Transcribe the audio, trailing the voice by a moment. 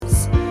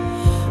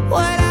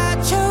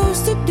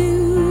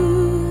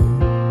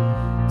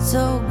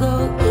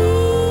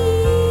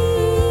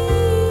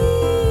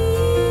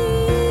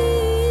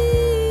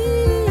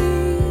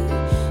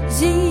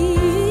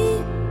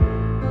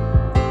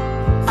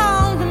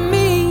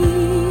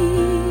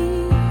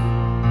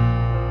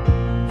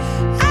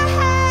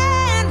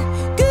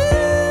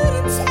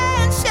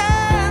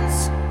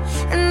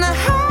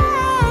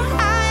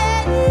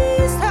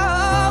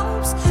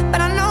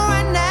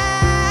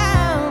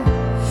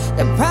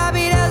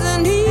Bobby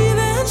doesn't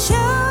even show.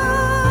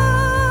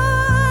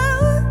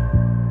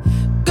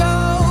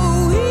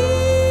 Go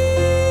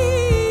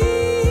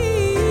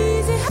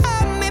easy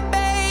on me,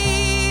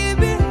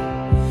 baby.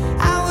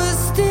 I was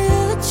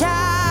still a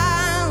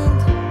child.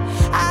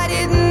 I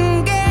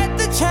didn't get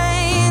the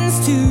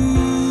chance to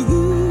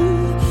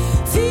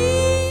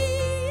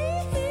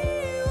feel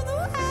the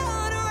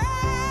world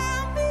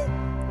around me.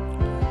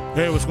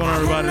 Hey, what's going on,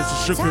 everybody? This is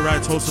Shukri,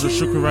 Wrights, host of the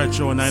Shukri Wrights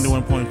Show on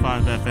 91.5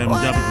 FM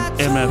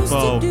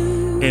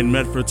WMFO in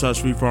Medford,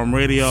 Touch Freeform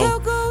Radio.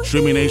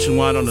 Streaming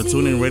nationwide on the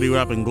TuneIn Radio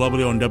app and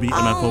globally on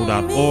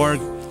WMFO.org.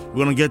 We're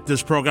going to get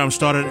this program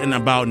started in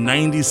about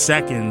 90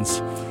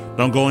 seconds.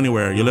 Don't go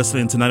anywhere. You're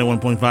listening to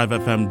 91.5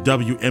 FM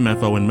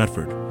WMFO in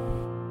Medford.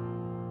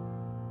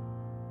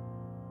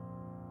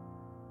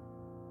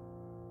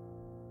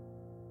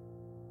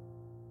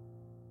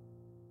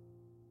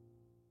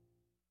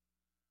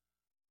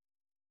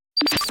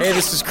 Hey,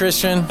 this is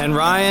Christian and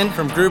Ryan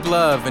from Group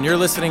Love, and you're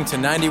listening to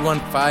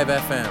 91.5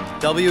 FM.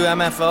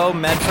 WMFO,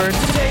 Medford.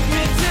 Take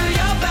me to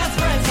your best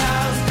friend's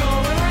house,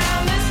 going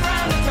around this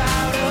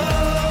roundabout,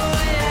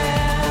 oh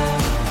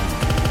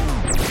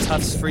yeah.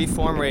 Tufts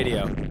Freeform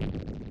Radio.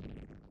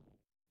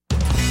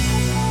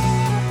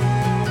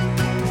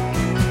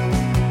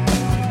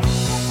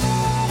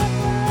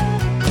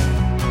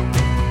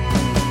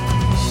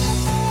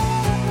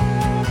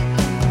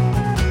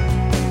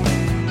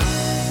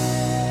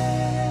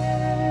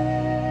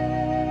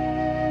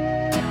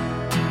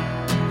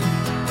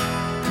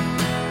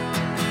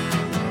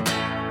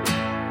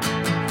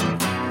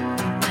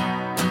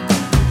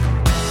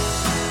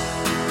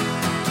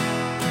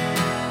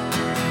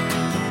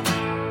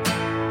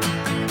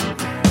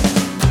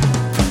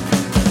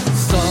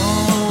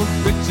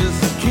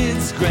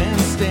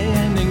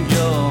 Grandstanding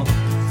your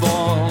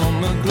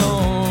former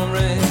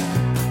glory.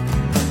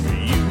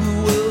 You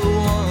were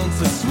once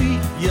a sweet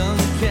young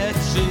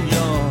catch in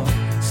your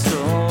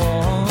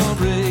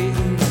story.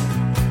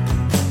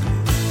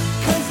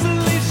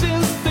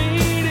 Constellations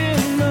fade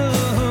in the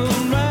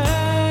horizon.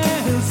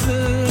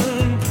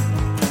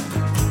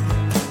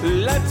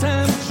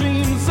 Lifetime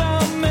dreams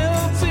are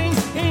melting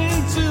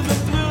into the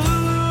blue.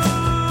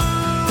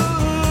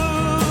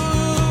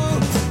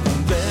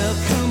 There'll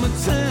come a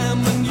time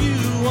when you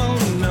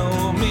won't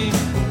know me,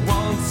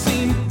 won't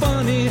seem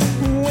funny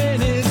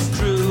when it's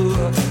true.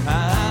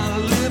 I'll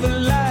live a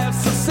life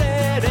so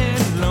sad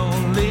and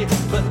lonely,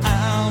 but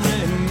I'll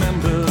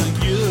remember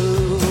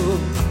you.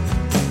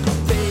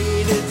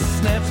 Faded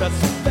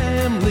snapshots,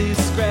 family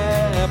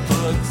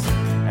scrapbooks,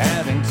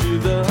 adding to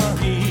the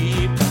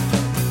heap.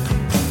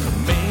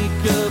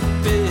 Make a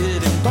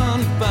fitting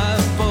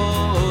bonfire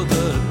for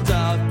the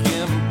dark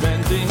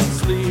impending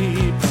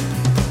sleep.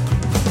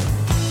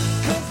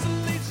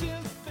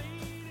 Constellations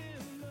fade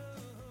in the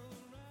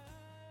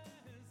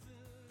horizon.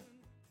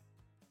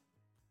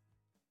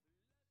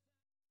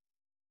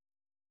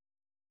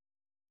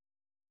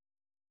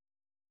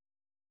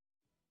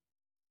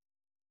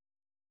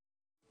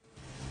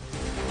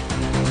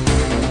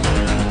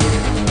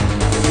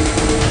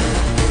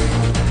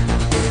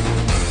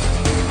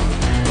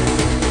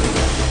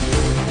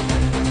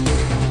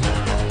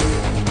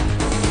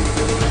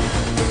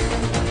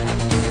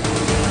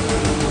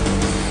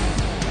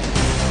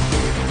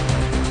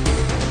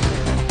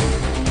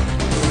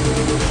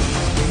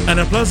 And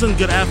a pleasant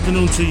good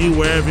afternoon to you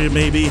wherever you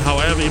may be,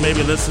 however you may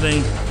be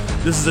listening.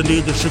 This is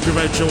indeed the Shukri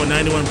Wrights Show on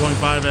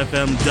 91.5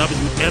 FM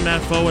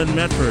WMFO in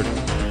Medford.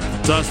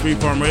 Touch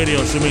Freeform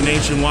Radio, streaming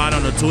nationwide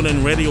on the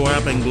TuneIn Radio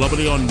app and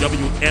globally on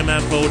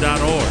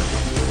WMFO.org.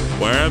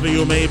 Wherever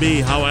you may be,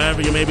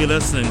 however you may be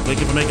listening, thank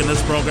you for making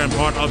this program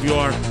part of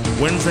your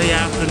Wednesday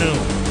afternoon.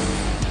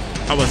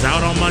 I was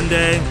out on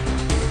Monday,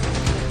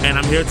 and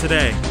I'm here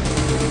today.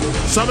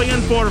 Subbing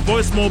in for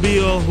Voice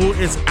Mobile, who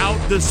is out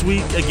this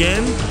week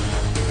again.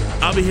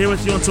 I'll be here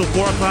with you until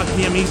 4 o'clock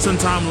p.m. Eastern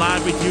Time,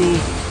 live with you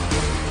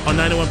on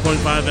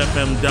 91.5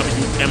 FM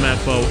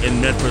WMFO in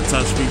Medford,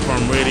 Touch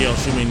Freeform Radio,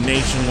 streaming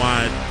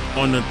nationwide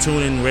on the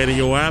TuneIn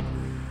Radio app.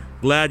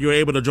 Glad you're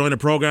able to join the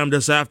program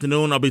this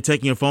afternoon. I'll be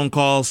taking your phone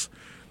calls.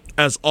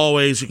 As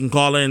always, you can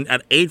call in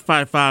at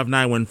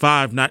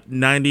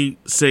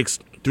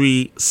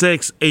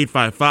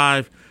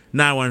 855-915-9636.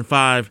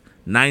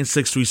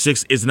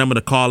 855-915-9636 is the number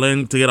to call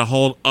in to get a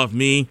hold of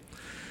me,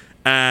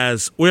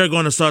 as we're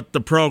going to start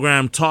the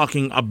program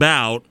talking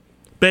about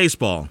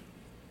baseball.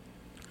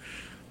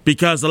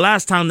 Because the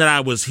last time that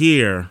I was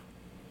here,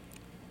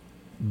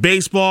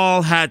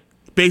 baseball had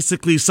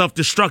basically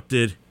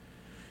self-destructed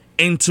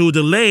into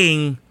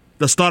delaying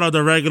the start of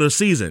the regular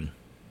season.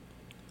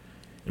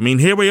 I mean,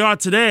 here we are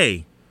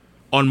today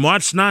on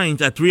March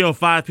 9th at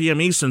 3:05 p.m.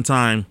 Eastern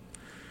Time.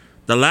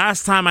 The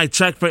last time I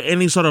checked for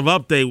any sort of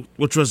update,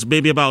 which was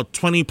maybe about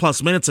 20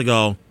 plus minutes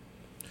ago,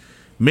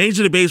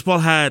 Major League Baseball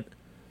had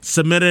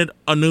submitted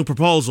a new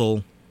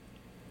proposal,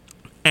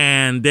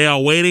 and they are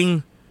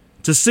waiting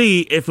to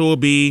see if it will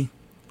be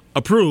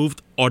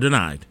approved or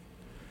denied.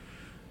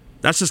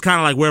 That's just kind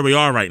of like where we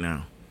are right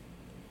now.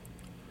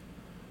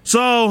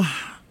 So,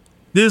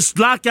 This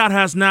lockout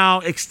has now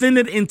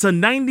extended into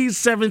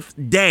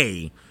 97th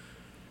day.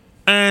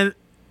 And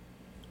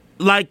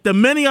like the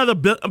many other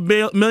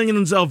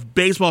millions of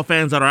baseball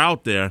fans that are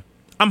out there,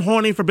 I'm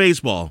horny for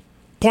baseball.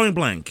 Point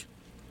blank.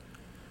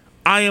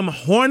 I am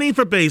horny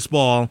for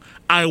baseball.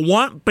 I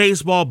want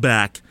baseball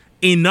back.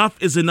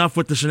 Enough is enough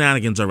with the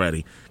shenanigans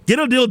already. Get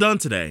a deal done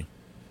today.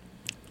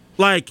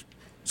 Like,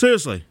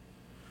 seriously.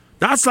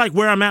 That's like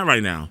where I'm at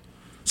right now.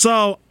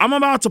 So I'm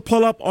about to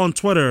pull up on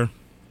Twitter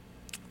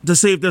to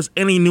see if there's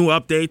any new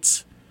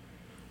updates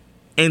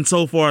and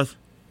so forth.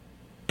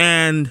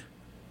 And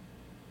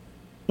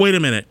wait a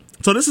minute.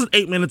 So this is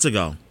 8 minutes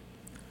ago.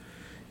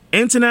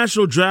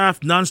 International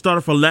draft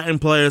non-starter for Latin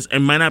players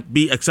and might not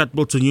be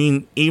acceptable to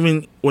union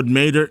even with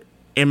major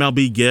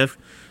MLB gift.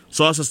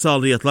 Sources tell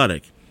The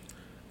Athletic.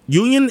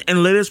 Union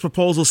and latest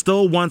proposal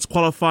still wants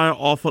qualifier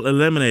offer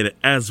eliminated,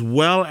 as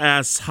well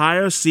as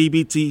higher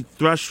CBT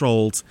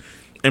thresholds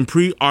and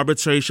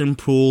pre-arbitration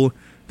pool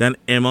than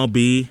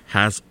MLB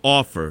has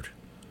offered.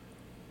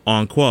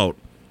 Unquote.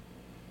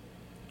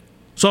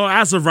 So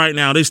as of right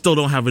now, they still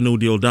don't have a new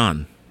deal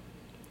done.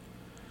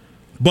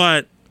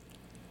 But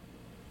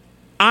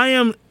I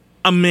am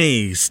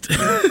amazed.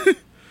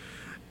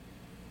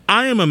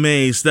 I am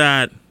amazed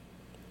that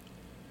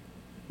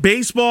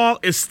baseball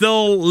is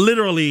still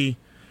literally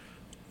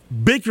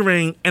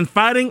bickering and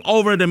fighting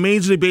over the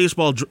Major League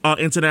Baseball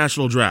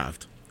international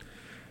draft.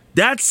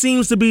 That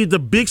seems to be the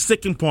big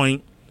sticking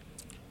point.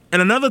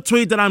 And another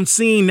tweet that I'm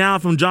seeing now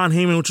from John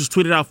Heyman, which was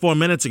tweeted out 4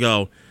 minutes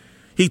ago,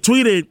 he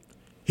tweeted,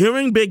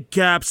 "Hearing big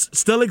caps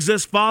still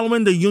exists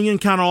following the union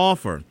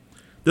counteroffer.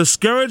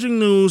 Discouraging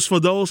news for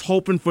those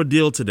hoping for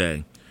deal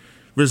today.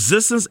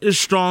 Resistance is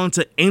strong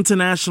to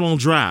international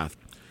draft."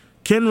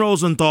 Ken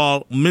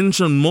Rosenthal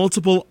mentioned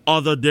multiple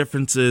other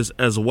differences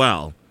as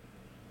well.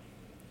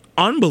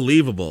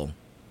 Unbelievable.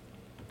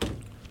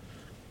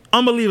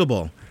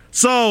 Unbelievable.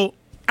 So,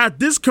 at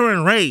this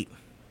current rate,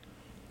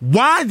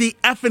 why the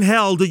effing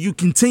hell do you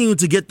continue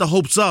to get the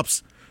hopes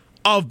ups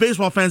of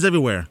baseball fans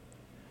everywhere?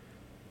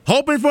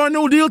 Hoping for a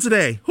new deal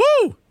today.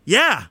 Whoo!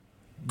 Yeah.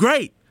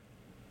 Great.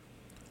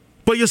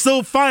 But you're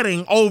still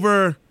fighting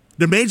over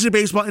the Major League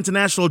Baseball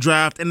International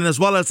Draft and as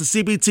well as the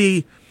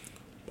CBT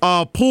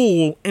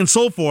pool and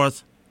so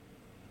forth.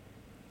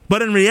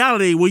 But in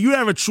reality, were you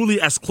ever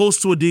truly as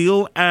close to a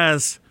deal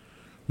as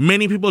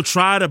many people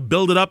try to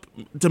build it up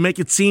to make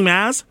it seem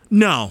as?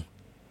 No.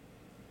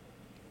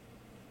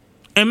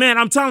 And man,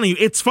 I'm telling you,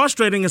 it's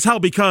frustrating as hell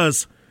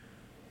because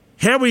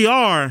here we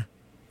are,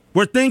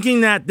 we're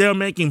thinking that they're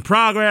making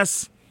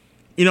progress,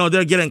 you know,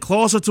 they're getting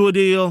closer to a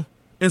deal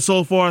and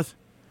so forth.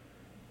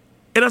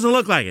 It doesn't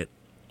look like it.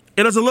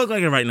 It doesn't look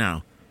like it right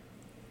now.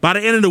 By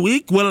the end of the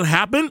week, will it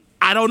happen?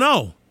 I don't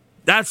know.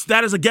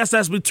 That is a guess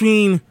that's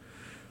between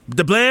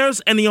the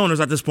players and the owners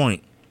at this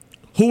point.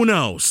 Who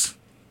knows?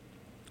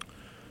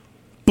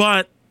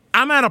 But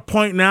I'm at a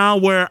point now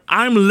where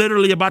I'm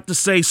literally about to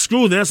say,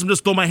 screw this, and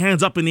just throw my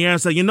hands up in the air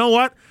and say, you know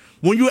what?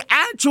 When you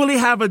actually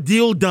have a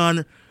deal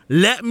done,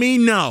 let me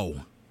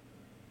know.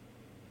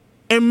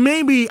 And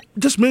maybe,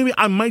 just maybe,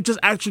 I might just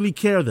actually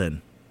care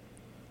then.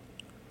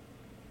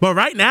 But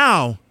right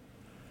now,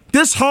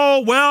 this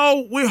whole,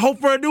 well, we hope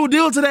for a new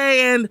deal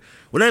today and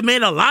they've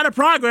made a lot of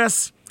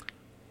progress.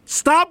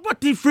 Stop with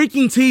the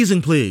freaking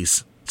teasing,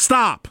 please.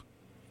 Stop.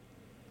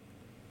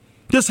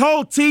 This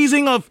whole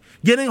teasing of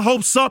getting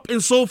hopes up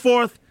and so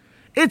forth,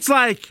 it's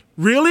like,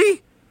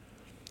 really?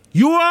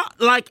 You are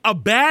like a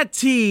bad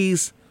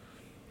tease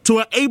to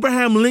an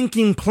Abraham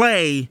Lincoln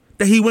play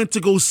that he went to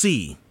go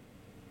see.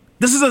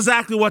 This is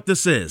exactly what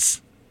this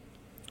is.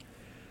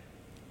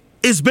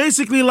 It's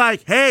basically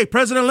like, hey,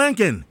 President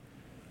Lincoln,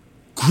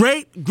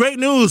 great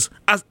news.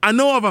 I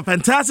know of a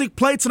fantastic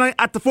play tonight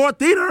at the Ford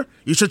Theater.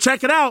 You should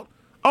check it out.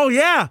 Oh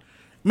yeah,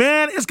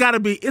 man, it's gotta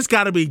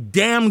be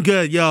damn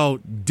good, yo.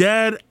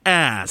 Dead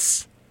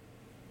ass.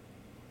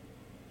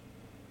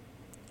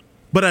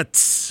 But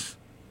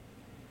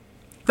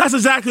that's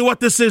exactly what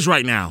this is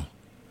right now.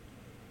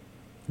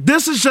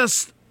 This is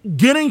just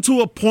getting to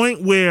a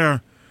point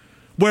where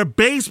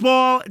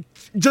baseball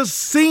just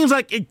seems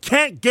like it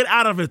can't get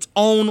out of its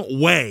own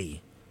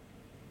way.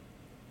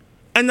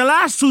 And the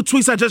last two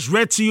tweets I just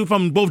read to you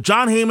from both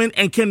John Heyman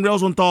and Ken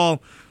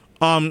Rosenthal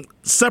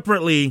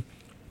separately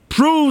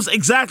proves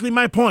exactly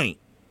my point.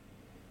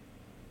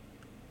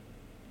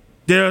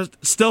 They're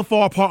still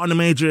far apart on the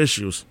major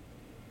issues.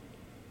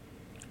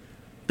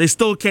 They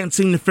still can't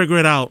seem to figure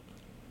it out.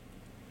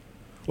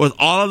 With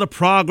all of the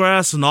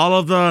progress and all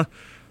of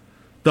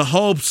the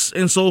hopes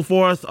and so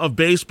forth of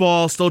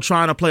baseball still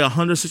trying to play a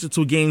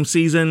 162-game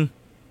season,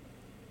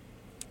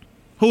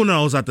 who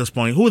knows at this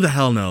point? Who the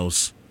hell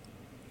knows?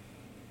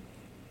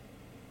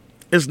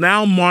 It's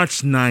now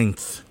March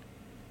 9th.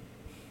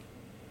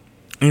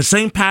 And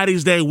St.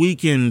 Paddy's Day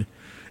weekend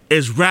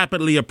is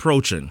rapidly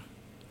approaching.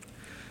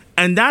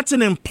 And that's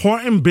an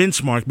important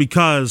benchmark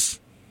because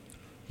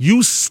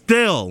you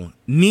still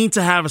need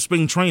to have a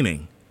spring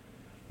training.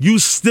 You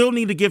still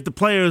need to give the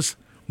players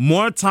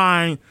more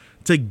time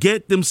to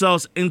get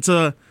themselves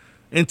into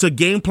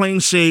game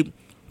playing shape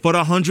for the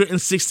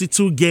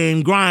 162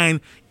 game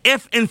grind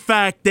if, in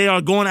fact, they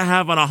are going to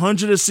have an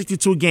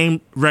 162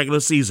 game regular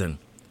season.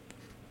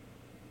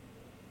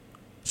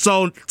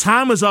 So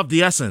time is of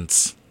the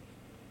essence.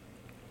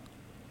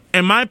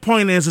 And my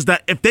point is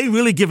that if they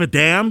really give a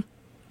damn,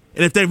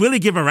 and if they really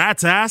give a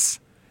rat's ass,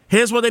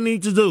 here's what they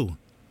need to do.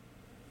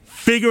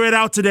 Figure it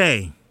out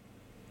today.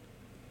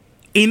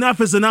 Enough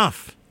is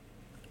enough.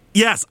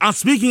 Yes, I'm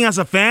speaking as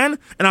a fan,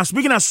 and I'm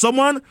speaking as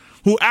someone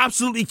who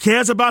absolutely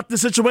cares about the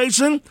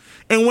situation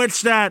in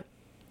which that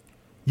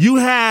you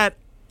had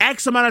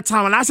X amount of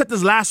time, and I said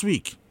this last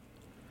week.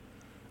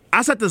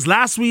 I said this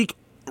last week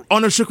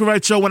on the Shukri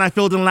Wrights show when I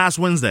filled in last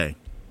Wednesday,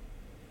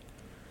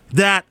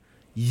 that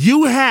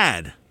you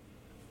had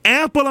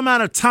ample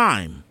amount of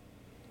time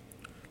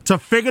to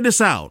figure this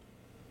out.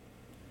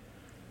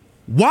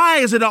 Why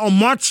is it that on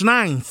March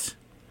 9th,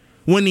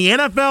 when the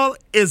NFL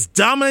is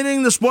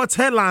dominating the sports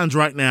headlines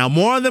right now,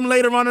 more of them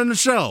later on in the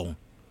show,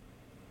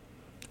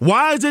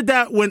 why is it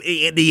that when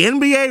the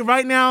NBA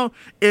right now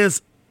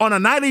is on a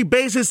nightly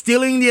basis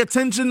stealing the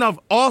attention of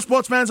all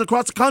sports fans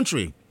across the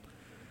country,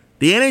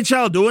 the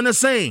NHL doing the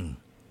same?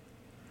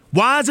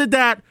 Why is it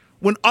that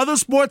when other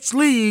sports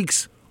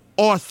leagues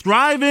are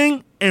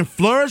thriving and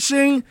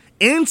flourishing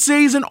in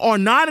season or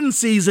not in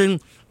season,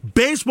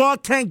 baseball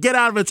can't get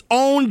out of its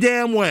own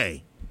damn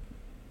way?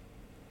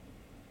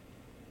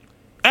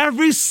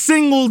 Every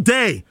single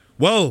day.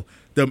 Well,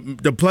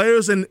 the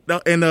players and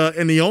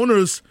the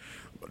owners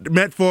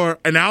met for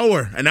an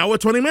hour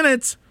 20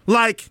 minutes.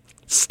 Like,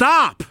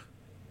 stop.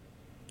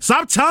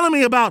 Stop telling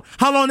me about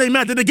how long they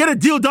met. Did they get a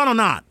deal done or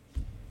not?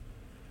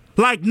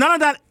 Like, none of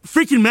that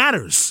freaking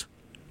matters.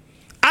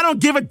 I don't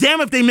give a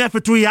damn if they met for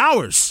 3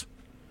 hours.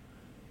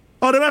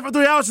 Oh, they met for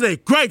 3 hours today.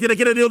 Great. Did they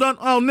get a deal done?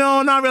 Oh,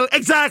 no, not really.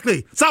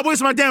 Exactly. Stop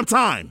wasting my damn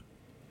time.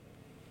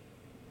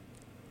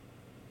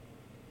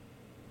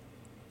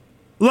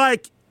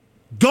 Like,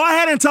 go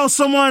ahead and tell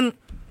someone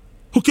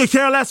who could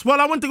care less, well,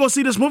 I went to go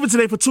see this movie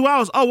today for 2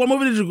 hours. Oh, what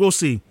movie did you go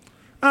see?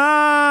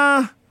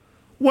 Well,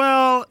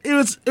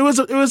 it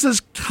was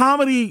this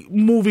comedy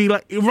movie.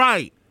 Like,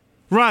 right.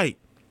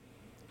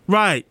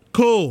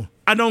 Cool.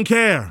 I don't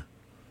care.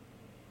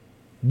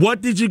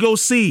 What did you go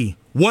see?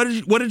 What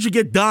did you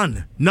get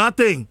done?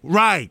 Nothing.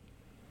 Right.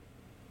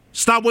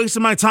 Stop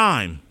wasting my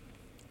time.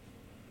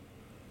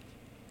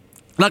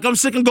 Like, I'm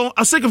sick of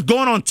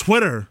going on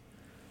Twitter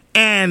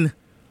and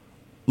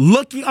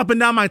looking up and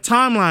down my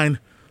timeline.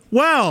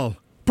 Well,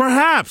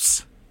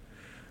 perhaps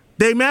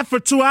they met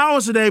for 2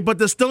 hours today, but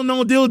there's still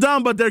no deal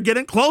done, but they're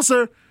getting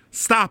closer.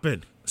 Stop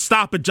it.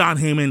 Stop it, John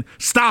Heyman.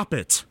 Stop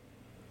it.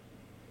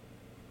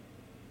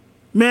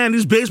 Man,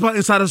 these baseball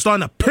insiders are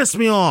starting to piss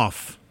me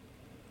off.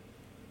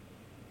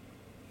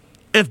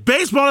 If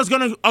baseball is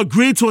going to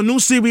agree to a new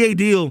CBA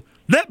deal,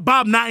 let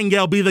Bob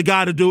Nightingale be the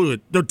guy to do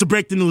it, to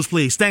break the news,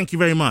 please. Thank you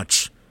very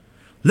much.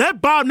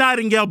 Let Bob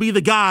Nightingale be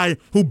the guy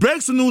who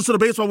breaks the news to the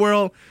baseball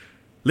world.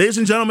 Ladies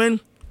and gentlemen,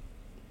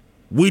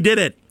 we did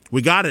it.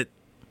 We got it.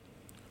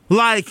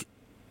 Like,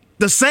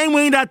 the same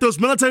way that those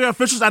military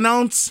officials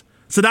announced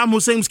Saddam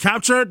Hussein's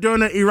capture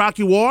during the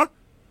Iraqi war.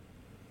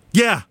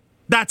 Yeah,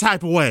 that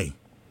type of way.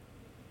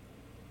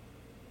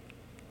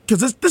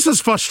 Because this is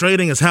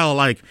frustrating as hell.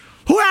 Like,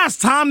 who has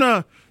time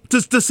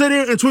to sit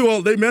here and tweet,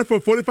 well, they met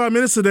for 45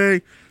 minutes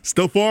today,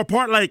 still far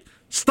apart? Like,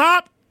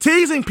 stop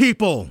teasing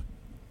people.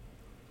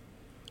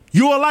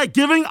 You are like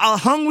giving a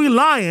hungry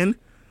lion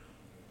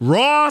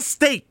raw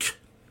steak.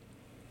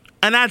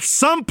 And at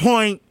some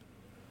point,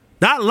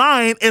 that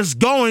lion is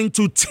going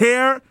to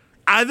tear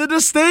either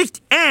the steak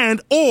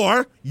and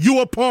or you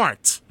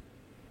apart.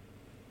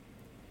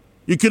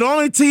 You can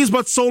only tease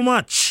but so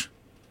much.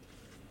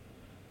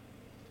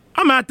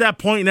 I'm at that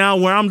point now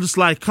where I'm just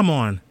like, come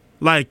on.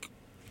 Like,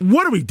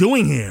 what are we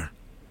doing here?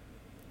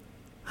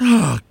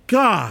 Oh,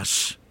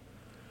 gosh.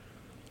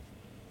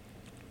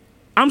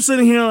 I'm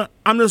sitting here,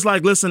 I'm just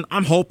like, listen,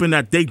 I'm hoping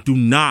that they do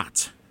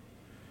not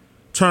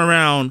turn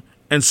around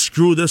and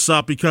screw this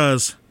up,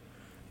 because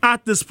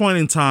at this point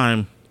in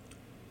time,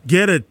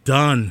 get it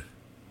done.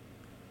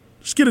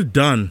 Just get it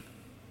done.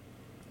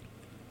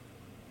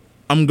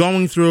 I'm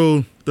going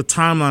through the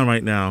timeline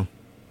right now.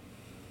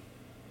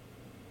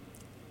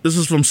 This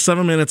is from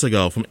 7 minutes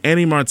ago, from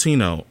Andy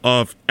Martino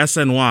of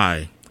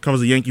SNY,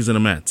 covers the Yankees and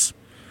the Mets.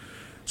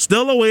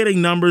 Still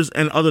awaiting numbers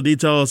and other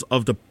details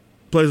of the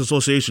Players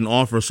Association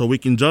offer so we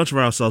can judge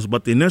for ourselves,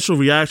 but the initial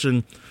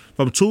reaction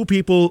from two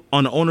people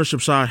on the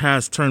ownership side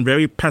has turned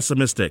very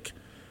pessimistic.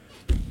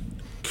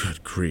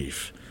 Good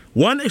grief.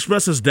 One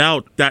expresses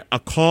doubt that a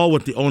call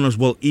with the owners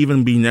will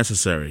even be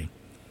necessary.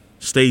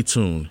 Stay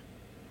tuned.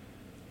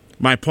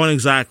 My point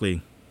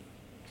exactly.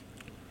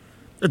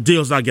 The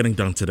deal's not getting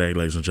done today,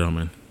 ladies and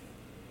gentlemen.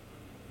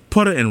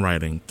 Put it in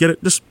writing.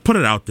 Just put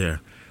it out there.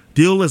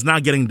 Deal is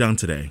not getting done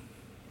today.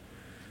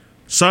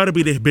 Sorry to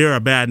be the bearer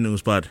of bad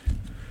news, but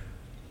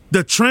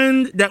the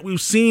trend that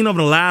we've seen over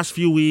the last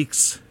few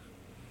weeks,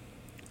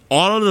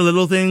 all of the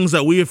little things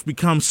that we have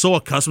become so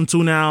accustomed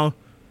to now,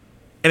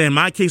 and in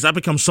my case, I've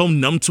become so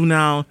numb to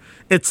now,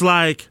 it's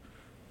like,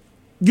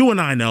 you and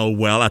I know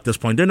well at this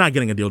point, they're not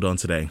getting a deal done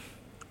today.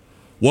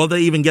 Will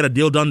they even get a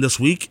deal done this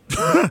week?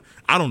 I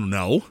don't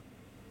know.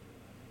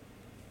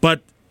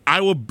 But I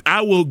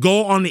will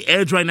go on the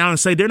edge right now and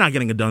say they're not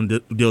getting a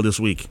deal this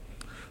week.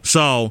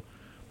 So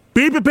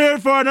be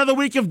prepared for another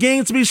week of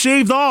games to be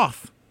shaved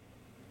off.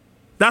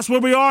 That's where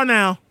we are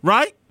now,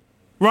 right?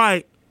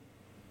 Right.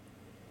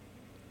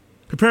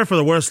 Prepare for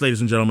the worst, ladies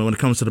and gentlemen, when it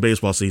comes to the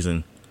baseball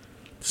season.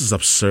 This is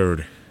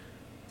absurd.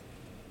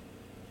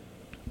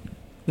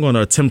 I'm going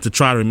to attempt to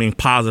try to remain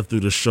positive through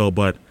this show,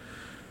 but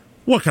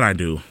what can I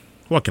do?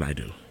 What can I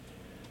do?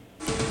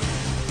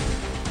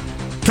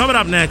 Coming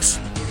up next,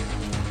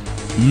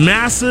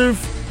 massive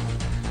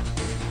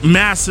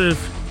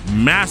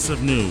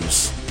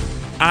news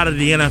out of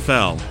the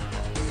NFL.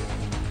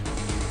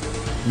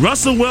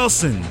 Russell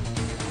Wilson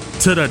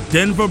to the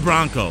Denver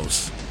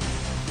Broncos.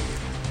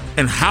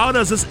 And how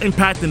does this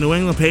impact the New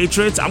England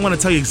Patriots? I'm going to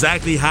tell you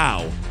exactly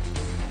how.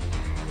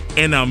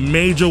 In a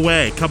major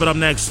way. Coming up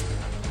next,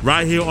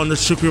 right here on the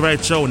Shukri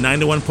Wrights Show,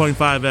 91.5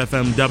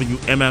 FM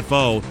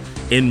WMFO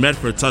in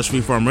Medford, Touch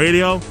Freeform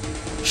Radio,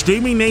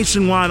 streaming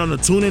nationwide on the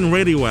TuneIn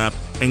Radio app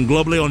and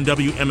globally on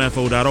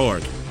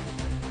WMFO.org.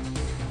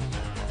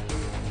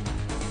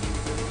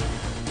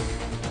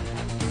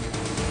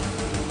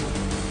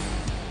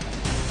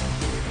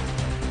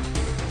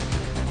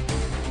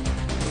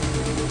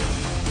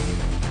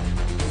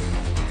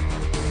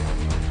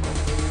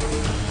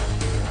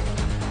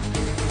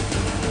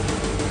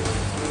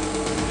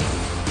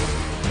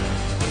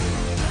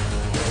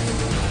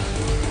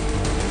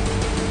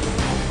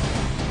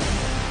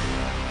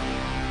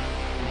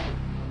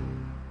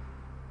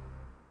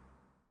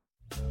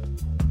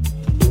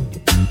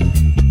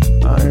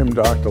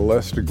 Dr.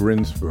 Lester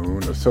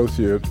Grinspoon,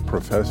 Associate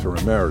Professor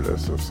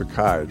Emeritus of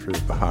Psychiatry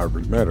at the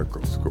Harvard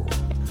Medical School.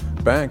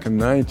 Back in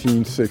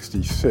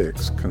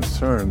 1966,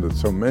 concerned that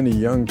so many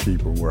young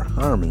people were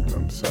harming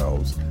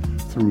themselves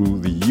through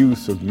the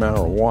use of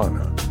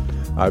marijuana,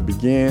 I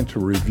began to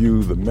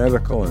review the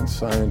medical and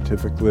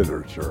scientific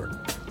literature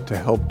to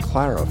help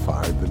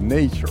clarify the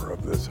nature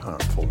of this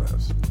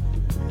harmfulness.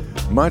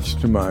 Much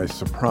to my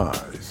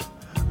surprise,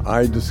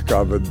 I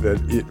discovered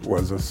that it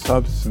was a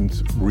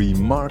substance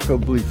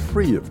remarkably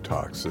free of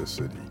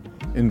toxicity.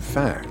 In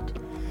fact,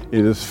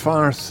 it is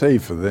far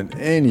safer than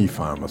any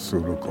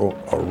pharmaceutical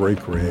or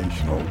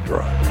recreational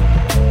drug.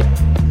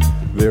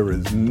 There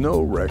is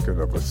no record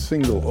of a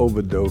single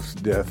overdose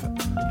death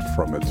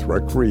from its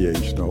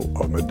recreational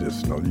or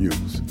medicinal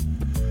use.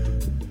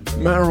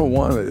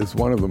 Marijuana is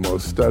one of the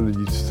most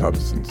studied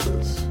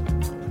substances.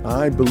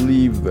 I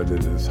believe that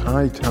it is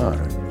high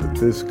time that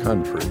this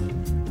country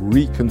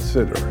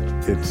reconsider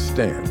its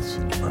stance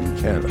on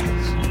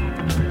cannabis.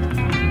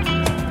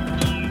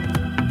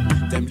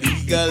 Them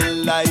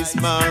legalize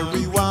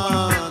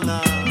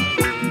marijuana.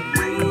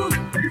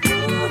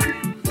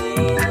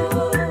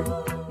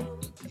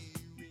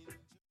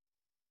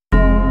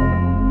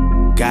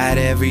 Got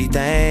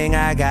everything,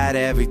 I got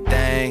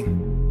everything.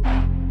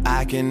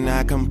 I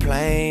cannot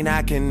complain,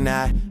 I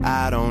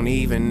don't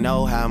even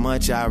know how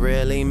much I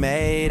really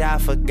made. I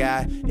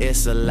forgot,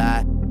 it's a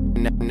lot.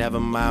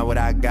 Never mind what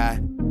I got.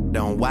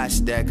 Don't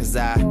watch that, cause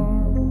I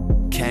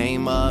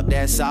came up,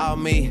 that's all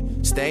me.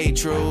 Stay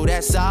true,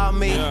 that's all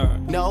me.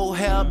 No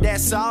help,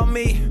 that's all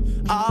me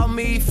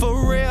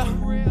for real.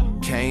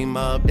 Came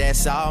up,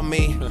 that's all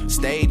me.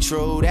 Stay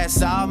true,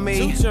 that's all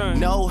me.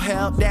 No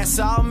help, that's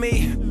all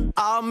me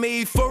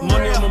for real.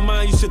 Money on my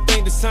mind, you should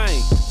think the same.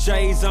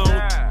 J's on,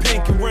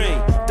 pinky ring.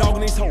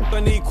 Dogging these hoes, I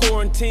need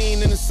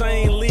quarantine in the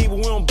same league, but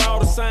we don't ball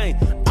the same.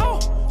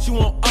 Oh, she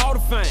want all the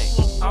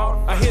fame.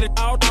 I hit it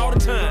all the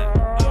time.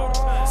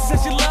 She said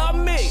she love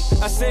me.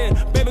 I said,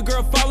 baby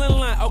girl, fall in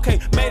line. Okay,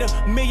 made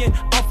 $1 million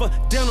off a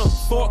dinner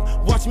fork.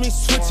 Watch me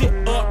switch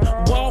it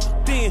up.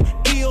 Walked in,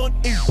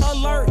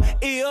 alert.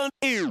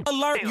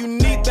 You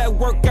need that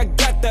work, I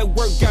got that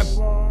work. Got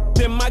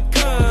in my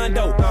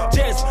condo.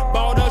 Just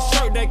bought a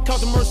shirt that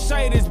cost a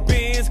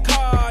Mercedes-Benz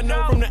car.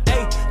 No, from the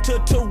A to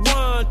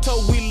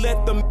Toronto, we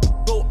let them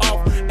go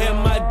off.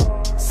 And my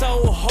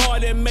so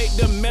hard it make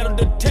the metal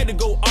detector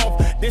go off.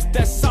 This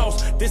that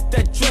sauce, this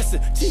that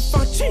dressing. Chief,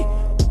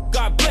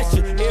 God bless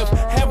you. If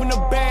having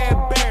a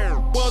bad bear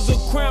was a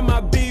crime,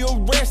 I'd be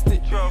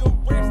arrested.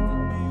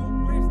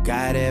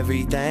 Got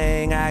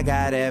everything, I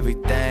got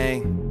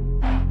everything.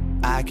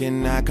 I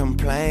cannot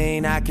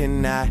complain, I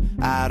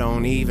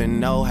don't even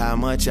know how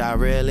much I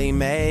really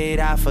made.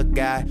 I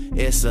forgot,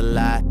 it's a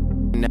lot.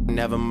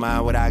 Never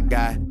mind what I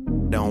got.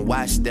 Don't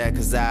watch that,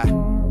 cause I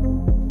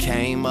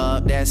came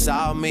up, that's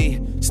all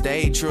me.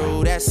 Stay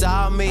true, that's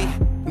all me.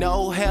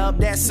 No help,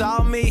 that's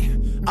all me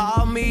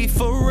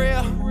for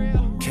real.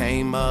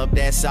 Came up,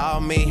 that's all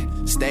me.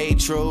 Stay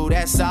true,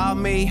 that's all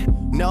me.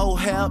 No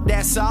help,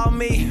 that's all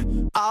me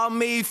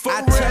for real.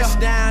 I touched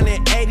down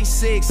in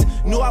 86.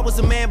 Knew I was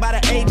a man by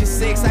the age of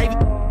 6. I even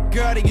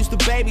girl that used to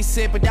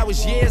babysit, but that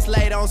was years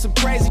later on some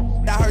crazy.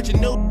 I heard you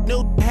knew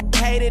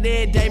hated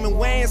it. Damon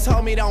Wayans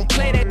told me don't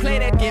play that.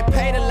 Get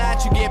paid a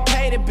lot, you get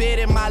paid a bit.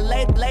 And my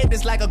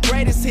latest like a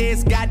greatest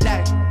hits.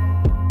 Goddamn.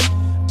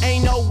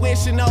 Ain't no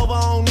wishing over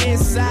on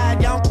this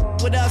side. Y'all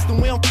with us,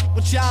 then we don't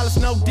with y'all. It's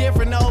no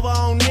different over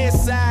on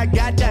this side.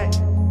 Goddamn.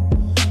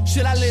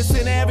 Should I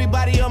listen to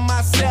everybody or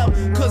myself?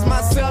 Cause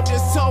myself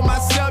just told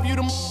myself you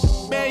the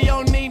man, you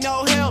don't need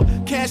no help.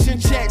 Cashing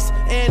checks,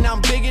 and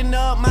I'm bigging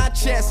up my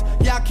chest.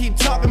 Y'all keep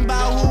talking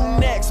about who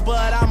next,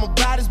 but I'm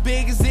about as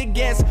big as it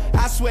gets.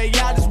 I swear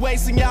y'all just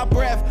wasting y'all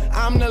breath.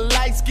 I'm the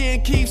light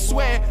skin, keep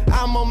swear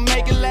I'ma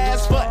make it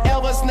last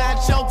forever. It's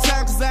not your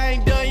time, cause I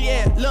ain't done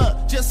yet.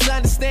 Look, just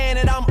understand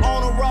that I'm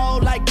on a roll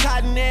like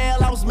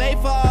Cottonelle. I was made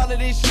for all of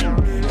this shit.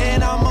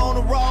 And I'm on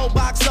a roll,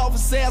 box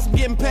office sales, I'm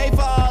getting paid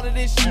for all of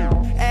this shit.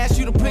 Ask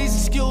you to please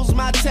excuse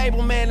my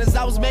table manners.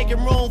 I was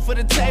making room for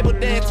the table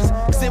dancers.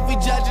 Cause if we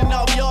judging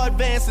off your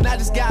advance, and I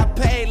just got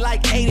paid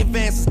like 8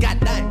 advances.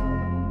 Goddamn.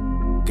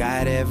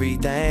 Got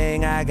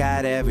everything, I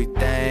got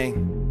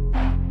everything.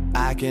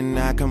 I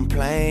cannot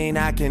complain,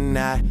 I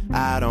cannot.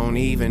 I don't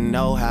even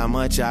know how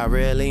much I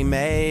really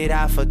made.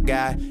 I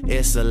forgot,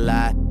 it's a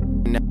lot.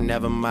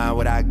 Never mind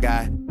what I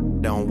got.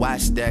 Don't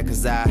watch that,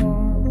 cause I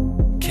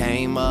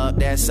came up,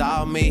 that's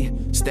all me.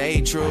 Stay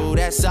true,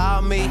 that's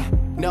all me.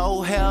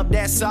 No help,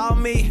 that's all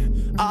me.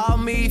 All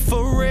me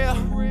for real.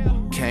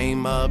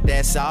 Came up,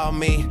 that's all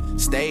me.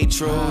 Stay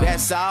true,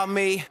 that's all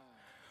me.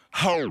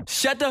 Ho.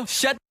 Shut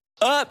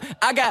up,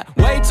 I got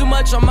way too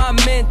much on my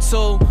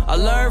mental. I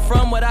learned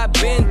from what I've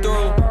been through.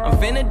 I'm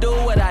finna do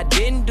what I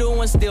didn't do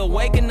and still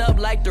waking up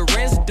like the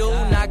rest do.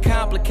 Not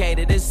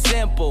complicated, it's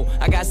simple.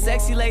 I got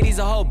sexy ladies,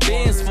 a whole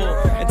bin's full.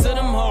 And to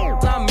them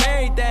hoes, I'm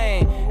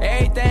everything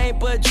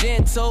but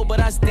gentle. But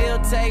I still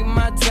take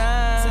my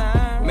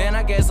time. Man,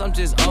 I guess I'm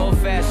just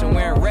old-fashioned,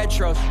 wearing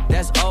retro,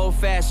 that's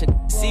old-fashioned.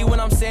 See what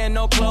I'm saying,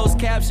 no closed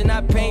caption, I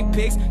paint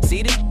pics.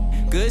 See the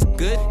good,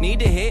 need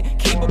to hit.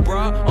 Keep a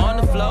bra on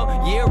the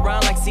floor, year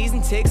round like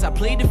season ticks. I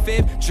plead the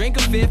fifth, drink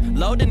a fifth,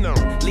 load the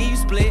leave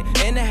split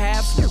in the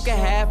half, smoke a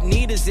half,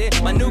 need a zip.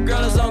 My new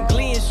girl is on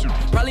Glee and shit,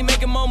 probably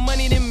making more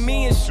money than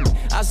me and shit.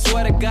 I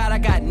swear to God, I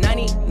got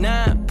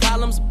 99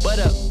 problems, but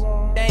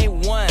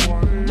ain't one.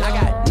 I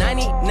got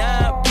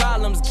 99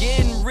 problems,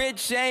 getting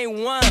rich ain't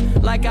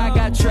one. Like I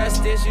got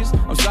trust issues,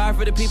 I'm sorry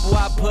for the people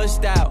I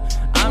pushed out.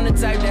 I'm the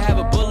type to have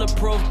a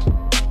bulletproof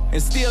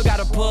and still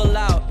gotta pull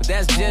out, but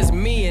that's just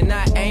me and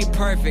I ain't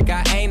perfect.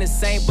 I ain't a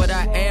saint, but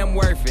I am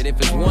worth it. If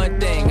it's one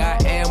thing, I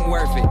am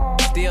worth it.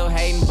 Still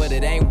hating, but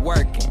it ain't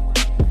working.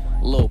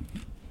 Look.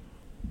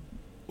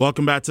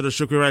 Welcome back to the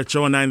Shukri Wrights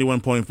Show on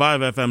 91.5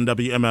 FM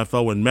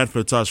WMFO in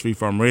Medford, Touch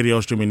Freeform Radio,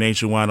 streaming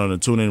nationwide on the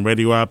TuneIn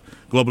Radio app,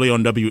 globally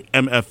on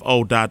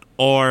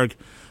WMFO.org.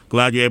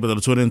 Glad you're able to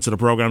tune into the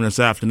program this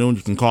afternoon.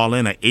 You can call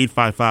in at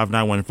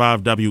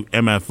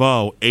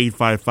 855-915-WMFO,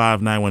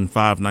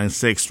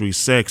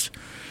 855-915-9636.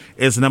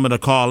 Is the number to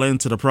call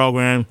into the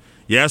program.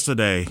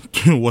 Yesterday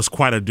was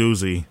quite a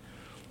doozy.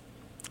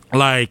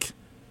 Like,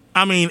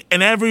 I mean,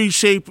 in every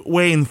shape,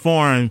 way, and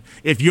form,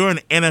 if you're an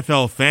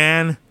NFL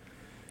fan,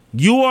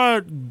 you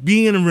are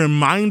being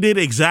reminded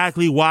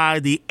exactly why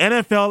the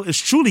NFL is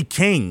truly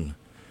king.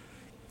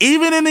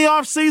 Even in the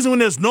offseason when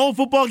there's no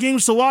football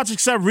games to watch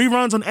except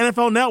reruns on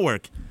NFL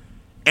Network,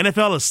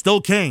 NFL is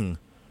still king.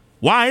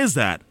 Why is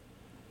that?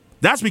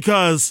 That's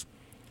because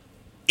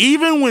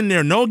even when there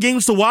are no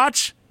games to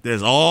watch,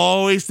 there's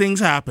always things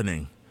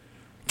happening.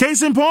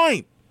 Case in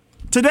point,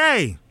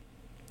 today,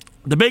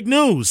 the big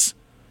news,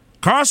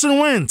 Carson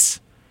Wentz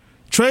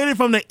traded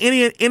from the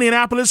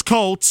Indianapolis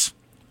Colts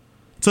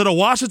to the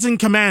Washington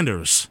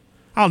Commanders.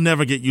 I'll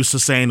never get used to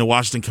saying the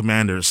Washington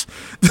Commanders.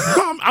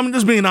 I'm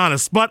just being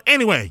honest. But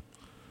anyway,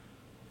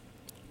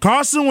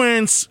 Carson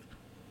Wentz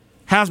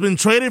has been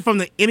traded from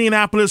the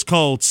Indianapolis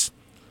Colts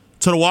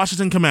to the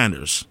Washington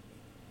Commanders.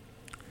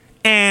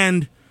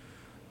 And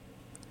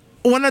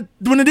when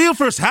the deal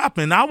first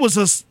happened, I was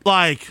just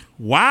like,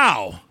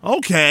 wow,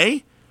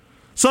 okay.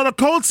 So the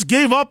Colts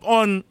gave up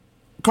on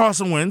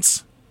Carson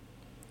Wentz,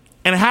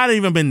 and it hadn't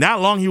even been that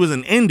long he was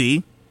in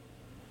Indy.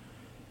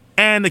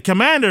 And the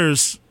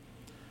Commanders,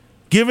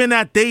 given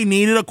that they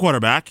needed a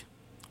quarterback,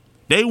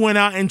 they went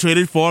out and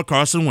traded for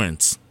Carson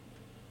Wentz.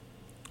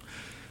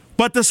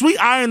 But the sweet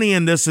irony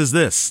in this is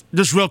this,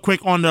 just real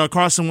quick on the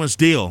Carson Wentz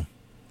deal,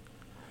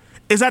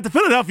 is that the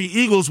Philadelphia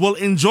Eagles will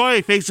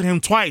enjoy facing him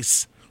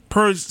twice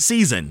per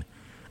season,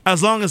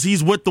 as long as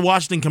he's with the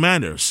Washington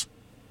Commanders.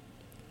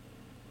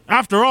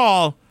 After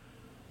all,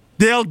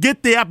 they'll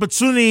get the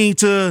opportunity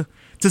to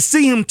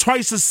see him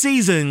twice a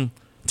season,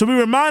 to be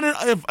reminded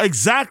of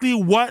exactly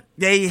what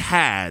they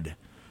had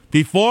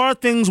before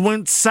things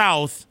went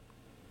south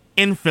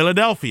in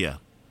Philadelphia.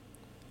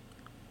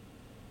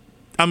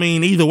 I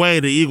mean, either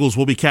way, the Eagles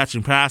will be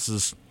catching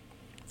passes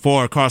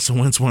for Carson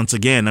Wentz once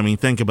again. I mean,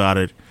 think about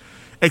it.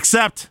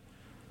 Except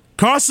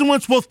Carson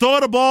Wentz will throw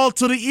the ball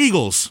to the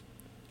Eagles,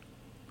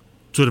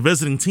 to the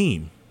visiting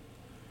team.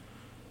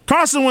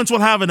 Carson Wentz will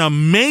have an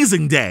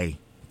amazing day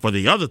for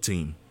the other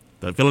team,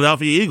 the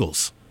Philadelphia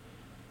Eagles.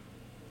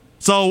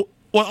 So,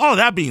 with all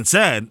that being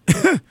said,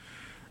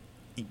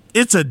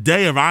 it's a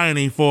day of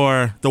irony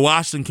for the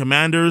Washington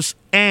Commanders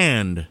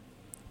and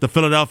the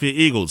Philadelphia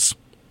Eagles.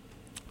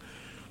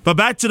 But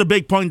back to the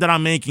big point that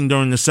I'm making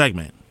during this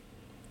segment.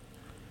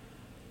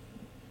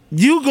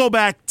 You go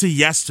back to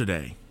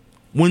yesterday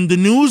when the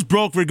news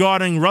broke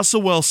regarding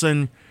Russell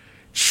Wilson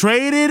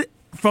traded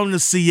from the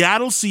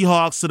Seattle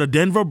Seahawks to the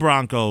Denver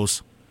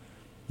Broncos.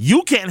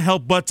 You can't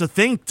help but to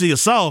think to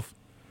yourself,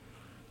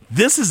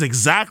 this is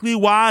exactly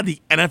why the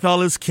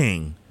NFL is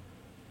king.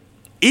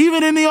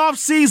 Even in the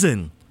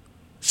offseason,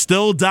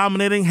 still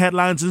dominating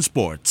headlines in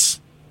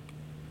sports.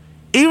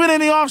 Even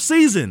in the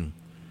offseason,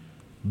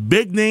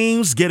 big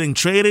names getting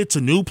traded to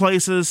new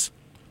places,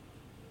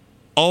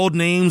 old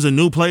names in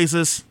new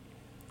places.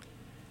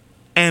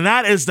 And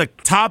that is the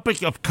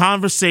topic of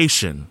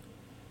conversation,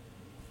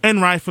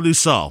 and rightfully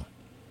so.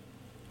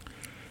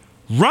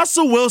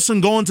 Russell Wilson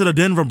going to the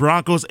Denver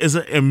Broncos is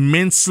an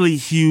immensely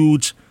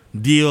huge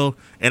deal,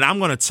 and I'm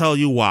going to tell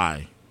you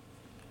why.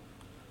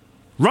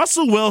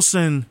 Russell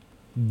Wilson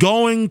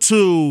going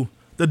to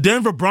the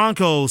Denver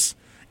Broncos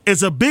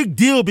is a big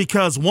deal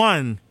because,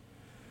 one,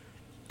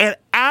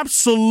 it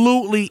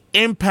absolutely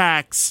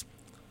impacts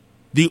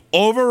the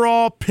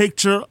overall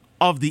picture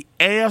of the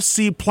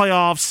AFC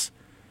playoffs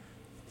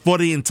for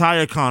the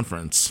entire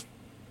conference.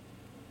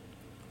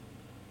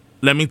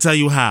 Let me tell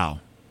you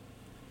how.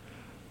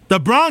 The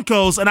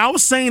Broncos, and I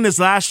was saying this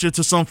last year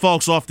to some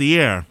folks off the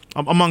air,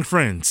 among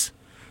friends,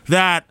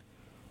 that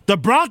the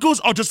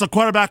Broncos are just a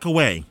quarterback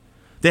away.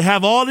 They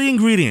have all the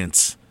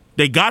ingredients.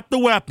 They got the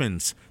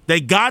weapons. They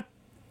got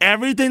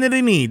everything that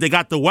they need. They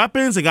got the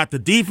weapons. They got the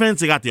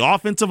defense. They got the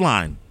offensive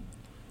line.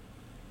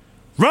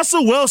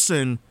 Russell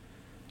Wilson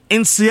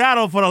in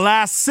Seattle for the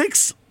last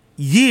 6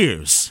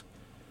 years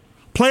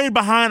played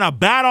behind a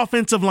bad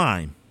offensive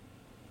line.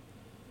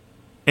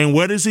 And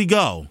where does he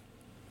go?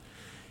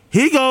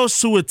 He goes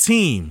to a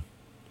team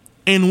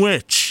in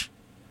which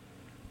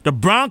the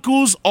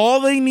Broncos, all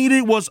they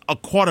needed was a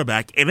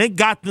quarterback, and they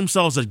got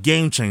themselves a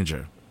game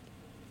changer.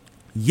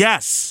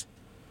 Yes,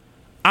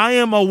 I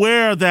am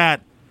aware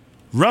that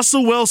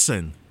Russell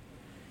Wilson,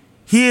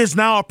 he is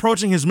now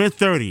approaching his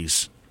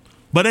mid-30s.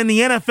 But in the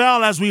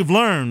NFL, as we've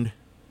learned,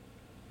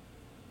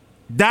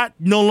 that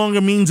no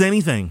longer means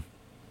anything.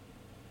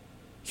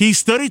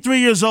 He's 33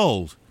 years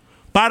old.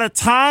 By the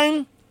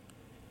time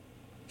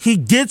he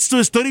gets to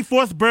his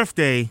 34th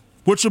birthday,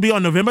 which will be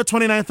on November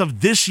 29th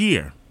of this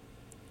year,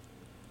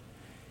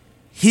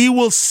 he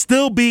will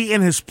still be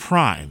in his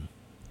prime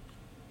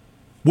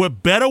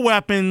with better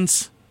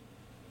weapons,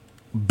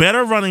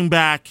 better running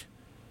back.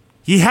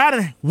 He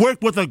hadn't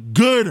worked with a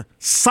good,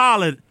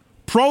 solid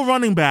pro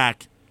running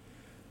back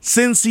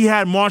since he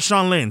had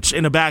Marshawn Lynch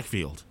in the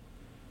backfield.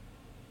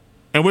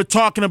 And we're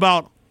talking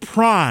about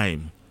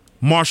prime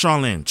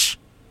Marshawn Lynch.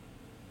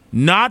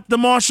 Not the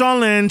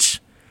Marshawn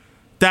Lynch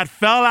that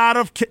fell out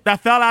of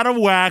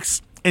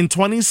wax in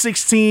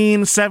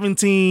 2016,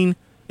 17,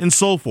 and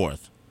so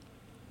forth.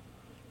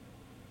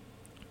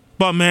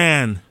 But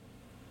man,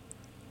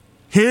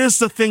 here's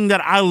the thing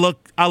that I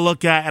look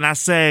at and I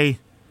say,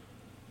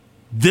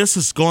 this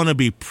is going to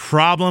be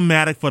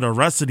problematic for the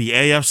rest of the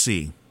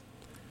AFC,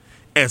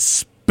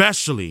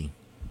 especially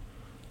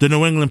the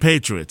New England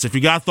Patriots. If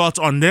you got thoughts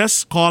on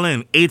this, call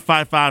in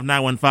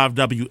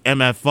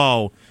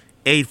 855-915-WMFO,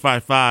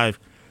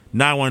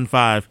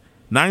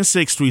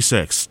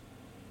 855-915-9636.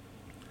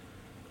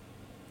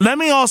 Let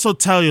me also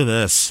tell you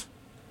this.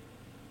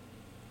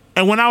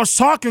 And when I was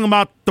talking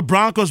about the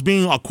Broncos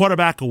being a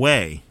quarterback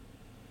away,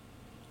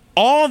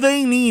 all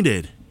they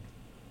needed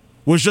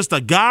was just a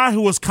guy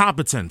who was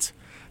competent.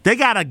 They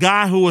got a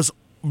guy who was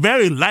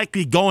very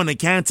likely going to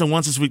Canton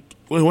once his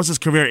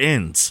career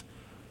ends.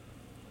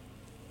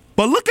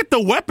 But look at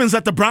the weapons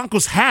that the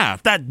Broncos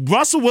have that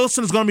Russell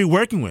Wilson is going to be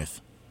working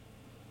with.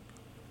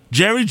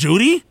 Jerry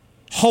Jeudy?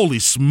 Holy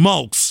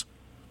smokes.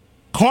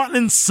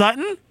 Cortland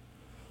Sutton?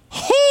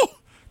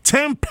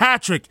 Tim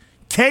Patrick,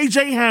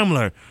 KJ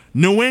Hamler,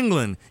 New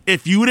England.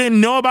 If you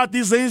didn't know about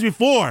these things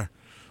before,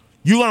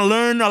 you're going to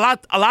learn a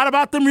lot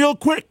about them real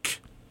quick.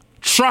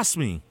 Trust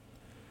me.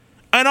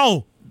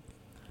 And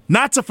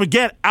not to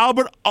forget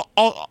Albert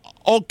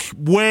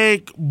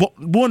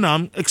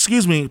Okwuegbunam,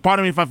 excuse me,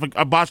 pardon me if I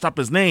botched up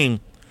his name,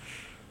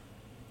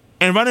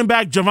 and running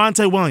back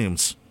Javonte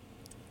Williams.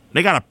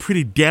 They got a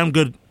pretty damn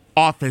good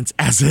offense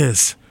as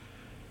is.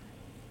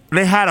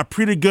 They had a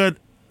pretty good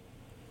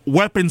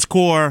weapons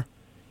core,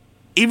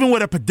 even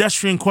with a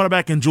pedestrian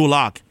quarterback in Drew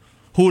Lock,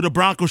 who the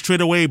Broncos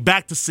traded away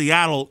back to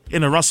Seattle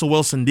in a Russell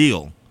Wilson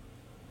deal.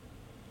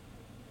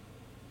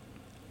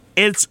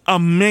 It's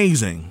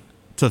amazing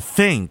to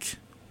think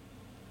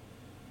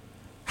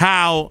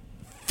how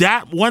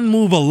that one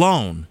move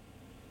alone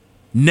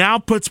now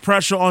puts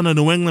pressure on the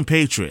New England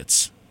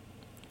Patriots.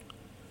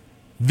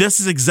 This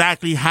is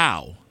exactly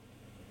how.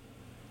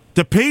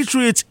 The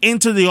Patriots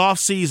enter the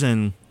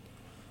offseason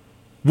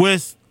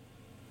with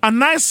a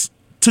nice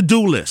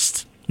to-do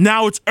list.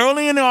 Now, it's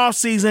early in the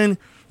offseason.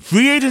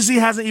 Free agency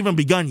hasn't even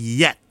begun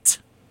yet.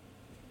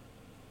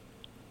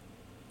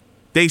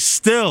 They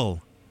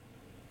still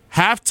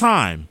have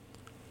time.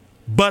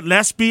 But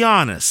let's be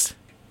honest.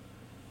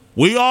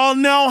 We all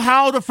know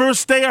how the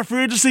first day of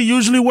free agency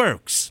usually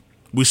works.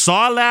 We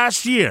saw it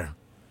last year.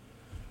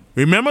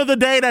 Remember the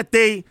day that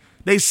they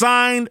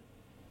signed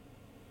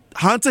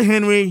Hunter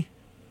Henry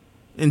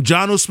and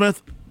Jonnu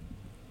Smith,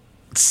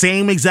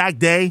 same exact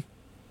day?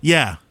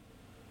 Yeah.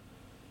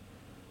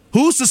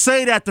 Who's to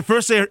say that the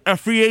first day of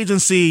free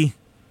agency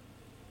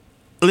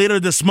later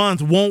this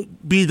month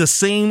won't be the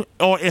same,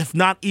 or if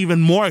not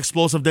even more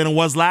explosive than it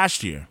was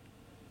last year?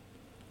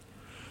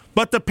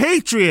 But the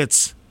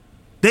Patriots,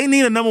 they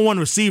need a number one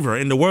receiver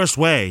in the worst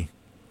way.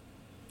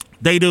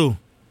 They do.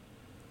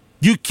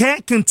 You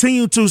can't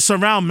continue to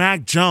surround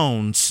Mac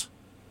Jones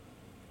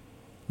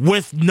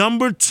with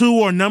number 2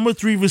 or number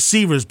 3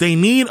 receivers. They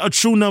need a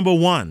true number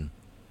 1.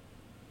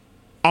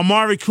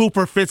 Amari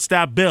Cooper fits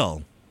that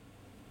bill.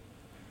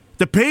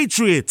 The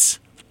Patriots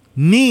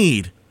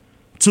need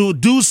to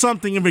do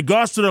something in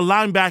regards to the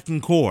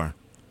linebacking core.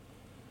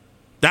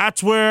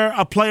 That's where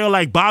a player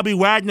like Bobby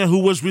Wagner, who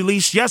was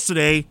released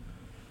yesterday,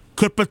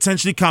 could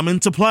potentially come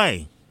into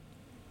play.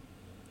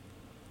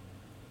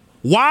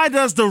 Why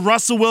does the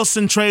Russell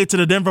Wilson trade to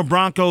the Denver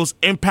Broncos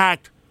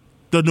impact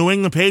the New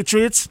England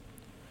Patriots?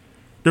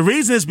 The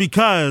reason is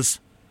because,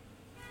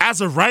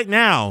 as of right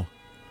now,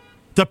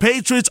 the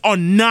Patriots are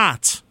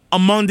not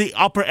among the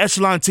upper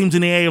echelon teams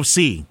in the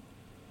AFC.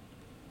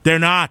 They're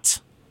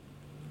not.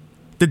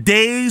 The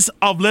days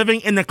of living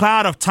in the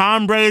cloud of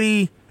Tom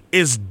Brady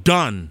is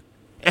done.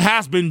 It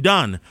has been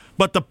done.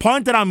 But the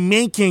point that I'm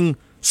making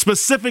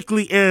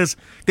specifically is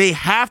they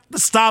have to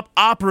stop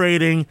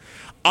operating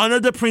under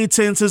the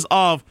pretenses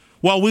of,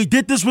 well, we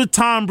did this with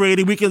Tom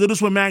Brady, we can do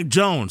this with Mac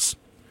Jones.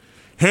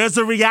 Here's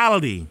the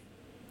reality.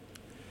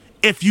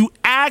 If you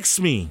ask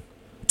me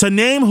to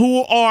name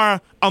who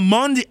are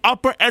among the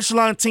upper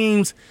echelon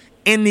teams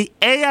in the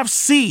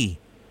AFC,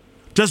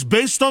 just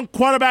based on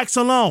quarterbacks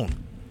alone,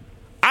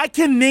 I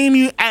can name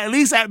you at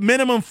least at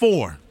minimum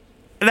 4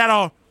 that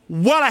are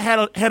well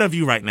ahead of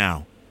you right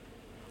now.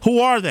 Who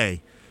are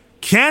they?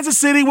 Kansas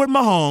City with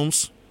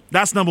Mahomes,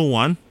 that's number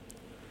 1.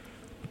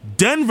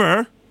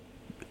 Denver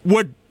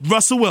with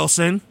Russell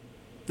Wilson,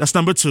 that's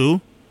number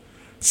 2.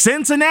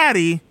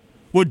 Cincinnati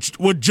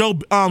with Joe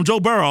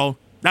Burrow,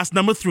 that's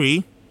number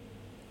 3.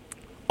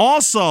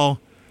 Also,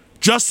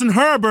 Justin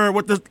Herbert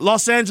with the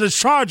Los Angeles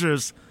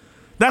Chargers,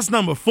 that's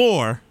number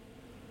 4.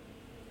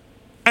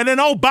 And then,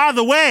 oh, by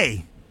the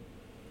way,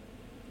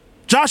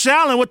 Josh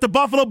Allen with the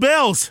Buffalo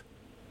Bills,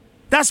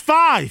 that's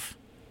 5.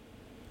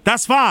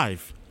 That's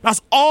 5.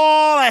 That's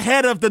all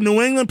ahead of the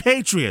New England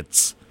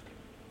Patriots.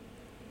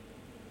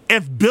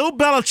 If Bill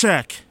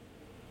Belichick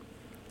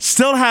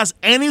still has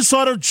any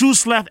sort of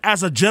juice left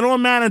as a general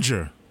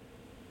manager,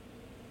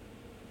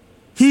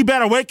 he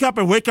better wake up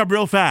and wake up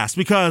real fast,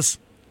 because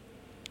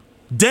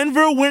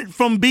Denver went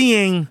from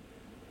being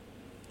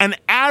an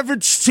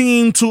average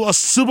team to a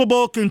Super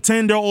Bowl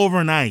contender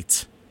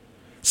overnight.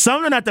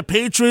 Something that the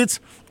Patriots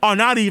are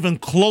not even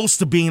close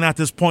to being at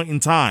this point in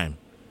time.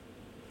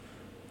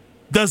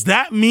 Does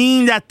that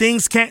mean that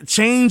things can't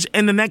change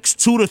in the next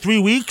 2 to 3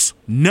 weeks?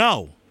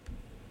 No.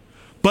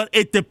 But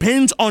it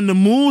depends on the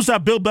moves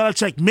that Bill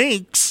Belichick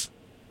makes,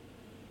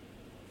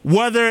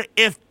 whether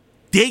if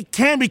they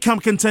can become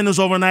contenders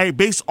overnight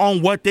based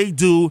on what they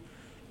do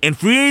in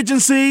free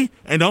agency.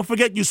 And don't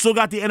forget, you still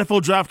got the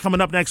NFL draft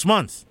coming up next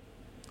month.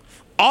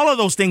 All of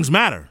those things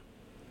matter.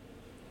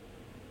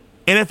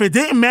 And if it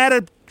didn't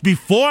matter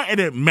before,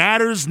 it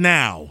matters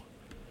now.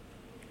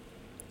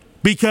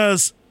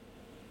 Because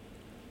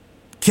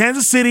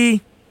Kansas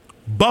City,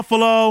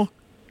 Buffalo,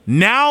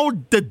 now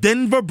the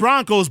Denver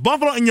Broncos,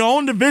 Buffalo in your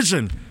own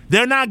division,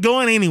 they're not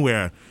going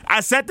anywhere.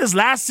 I said this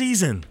last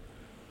season.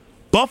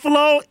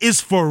 Buffalo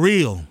is for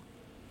real.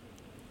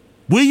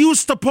 We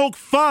used to poke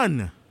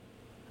fun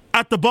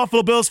at the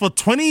Buffalo Bills for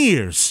 20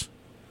 years.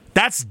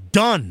 That's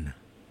done.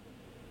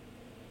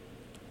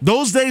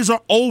 Those days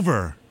are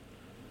over.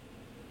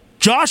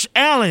 Josh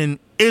Allen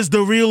is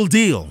the real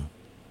deal.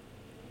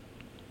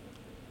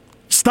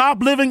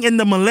 Stop living in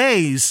the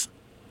malaise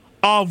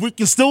of we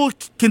can still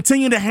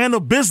continue to handle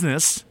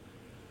business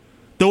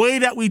the way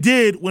that we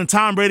did when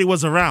Tom Brady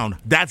was around.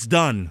 That's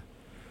done.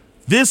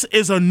 This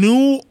is a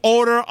new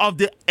order of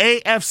the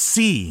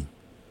AFC.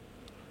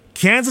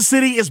 Kansas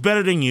City is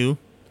better than you.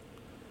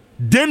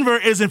 Denver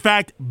is, in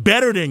fact,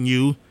 better than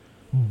you.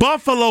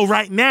 Buffalo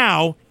right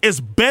now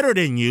is better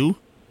than you.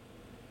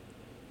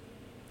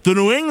 The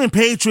New England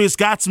Patriots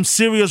got some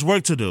serious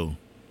work to do.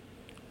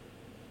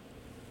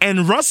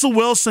 And Russell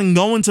Wilson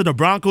going to the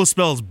Broncos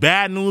spells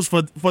bad news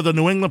for the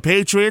New England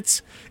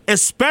Patriots,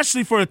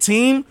 especially for a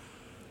team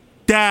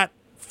that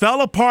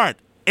fell apart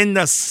in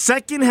the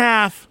second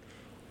half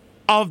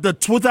of the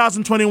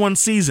 2021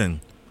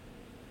 season,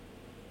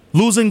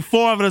 losing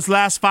 4 of its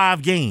last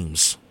 5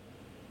 games.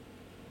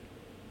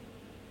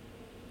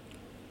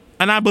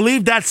 And I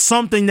believe that's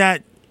something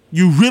that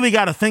you really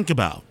got to think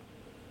about.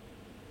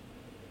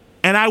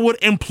 And I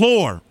would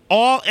implore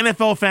all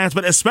NFL fans,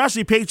 but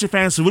especially Patriot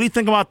fans, to really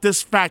think about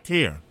this fact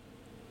here.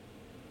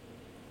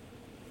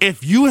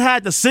 If you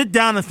had to sit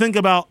down and think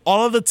about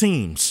all of the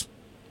teams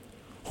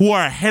who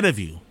are ahead of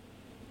you,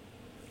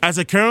 as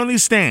it currently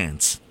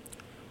stands,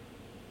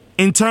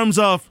 in terms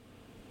of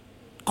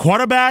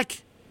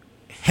quarterback,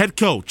 head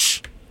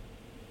coach,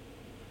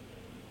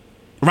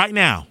 right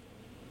now,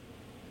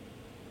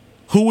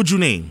 who would you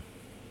name?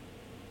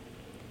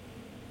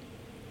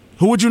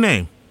 Who would you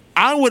name?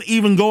 I would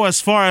even go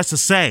as far as to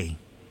say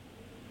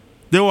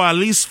there were at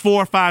least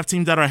 4 or 5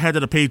 teams that are ahead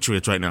of the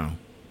Patriots right now.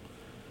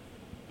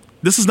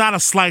 This is not a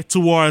slight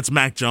towards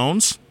Mac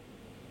Jones.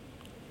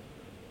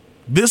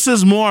 This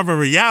is more of a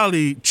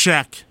reality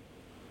check.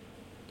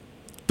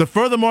 The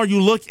furthermore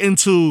you look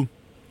into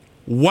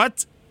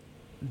what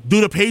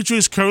do the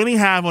Patriots currently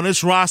have on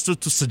this roster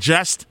to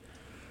suggest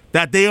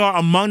that they are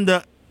among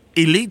the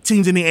elite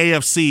teams in the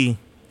AFC,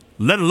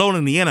 let alone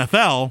in the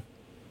NFL,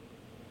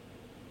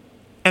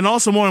 and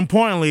also more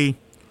importantly,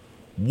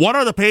 what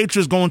are the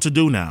Patriots going to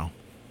do now?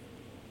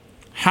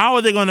 How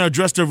are they going to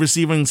address their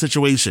receiving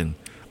situation?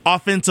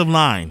 Offensive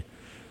line,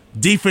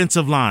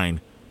 defensive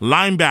line,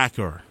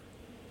 linebacker.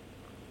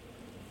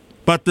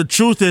 But the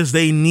truth is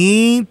they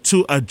need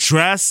to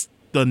address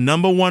the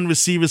number one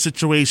receiver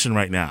situation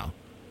right now.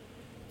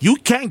 You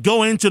can't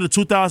go into the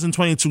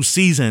 2022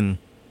 season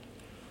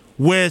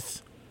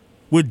with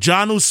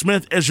Jonnu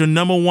Smith as your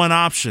number one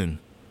option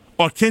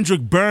or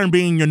Kendrick Bourne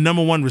being your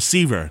number one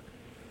receiver.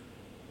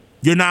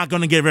 You're not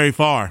going to get very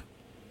far.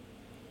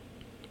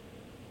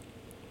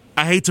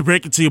 I hate to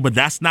break it to you, but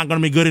that's not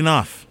going to be good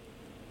enough.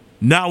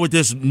 Not with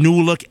this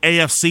new look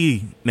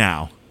AFC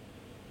now.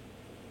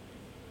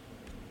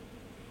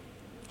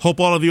 Hope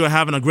all of you are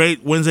having a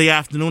great Wednesday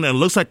afternoon. It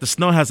looks like the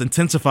snow has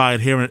intensified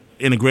here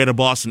in the greater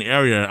Boston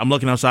area. I'm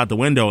looking outside the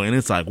window, and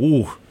it's like,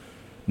 ooh,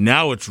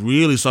 now it's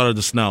really started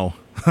to snow.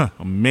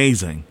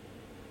 Amazing.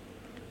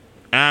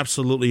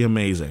 Absolutely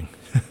amazing.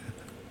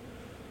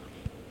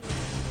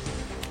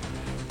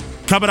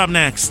 Coming up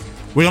next,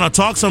 we're going to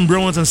talk some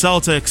Bruins and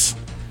Celtics.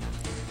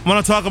 I'm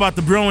going to talk about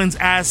the Bruins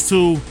as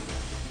to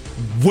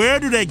where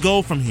do they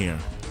go from here.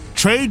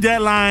 Trade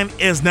deadline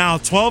is now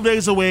 12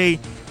 days away,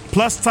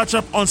 plus touch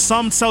up on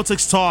some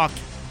Celtics talk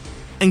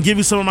and give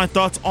you some of my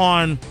thoughts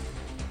on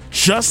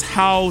just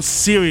how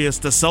serious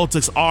the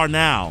Celtics are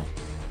now.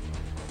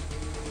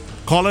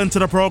 Call into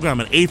the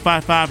program at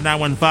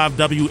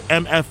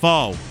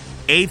 855-915-WMFO,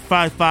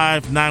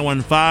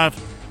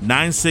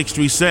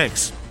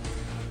 855-915-9636.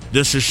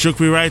 This is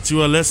Shukri Wrights.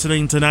 You are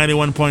listening to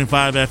 91.5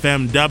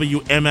 FM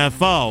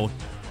WMFO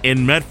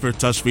in Medford,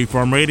 Touch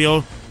Freeform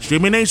Radio,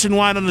 streaming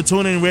nationwide on the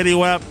TuneIn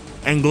Radio app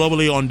and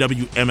globally on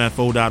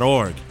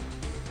WMFO.org.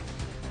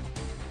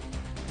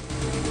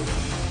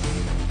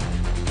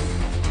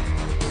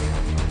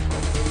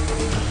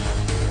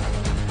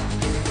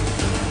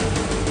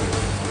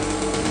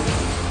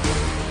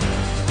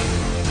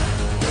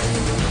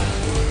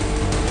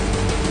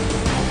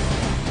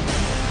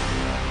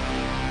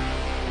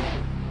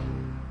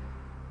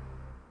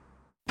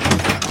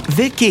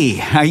 Vicky,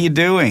 how you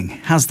doing?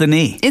 How's the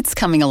knee? It's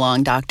coming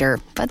along,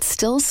 doctor, but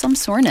still some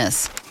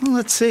soreness. Well,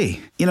 let's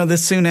see.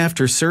 This soon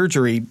after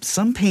surgery,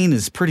 some pain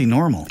is pretty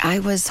normal. I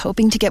was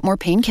hoping to get more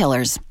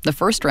painkillers. The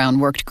first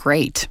round worked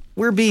great.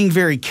 We're being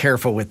very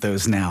careful with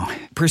those now.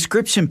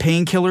 Prescription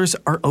painkillers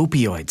are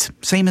opioids,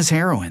 same as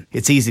heroin.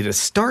 It's easy to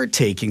start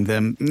taking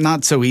them,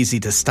 not so easy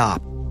to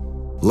stop.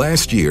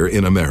 Last year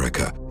in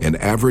America, an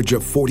average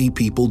of 40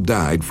 people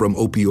died from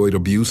opioid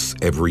abuse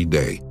every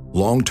day.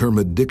 Long-term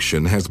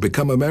addiction has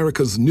become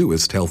America's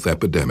newest health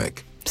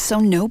epidemic. So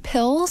no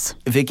pills?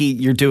 Vicky,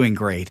 you're doing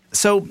great.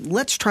 So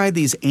let's try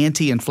these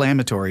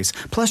anti-inflammatories,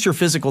 plus your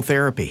physical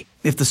therapy.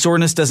 If the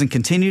soreness doesn't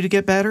continue to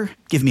get better,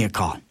 give me a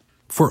call.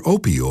 For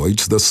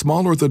opioids, the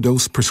smaller the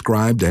dose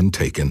prescribed and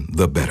taken,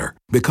 the better.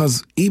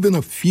 Because even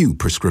a few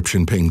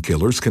prescription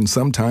painkillers can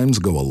sometimes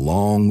go a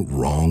long,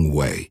 wrong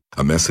way.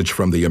 A message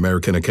from the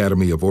American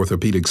Academy of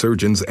Orthopedic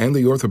Surgeons and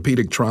the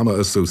Orthopedic Trauma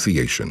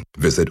Association.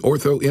 Visit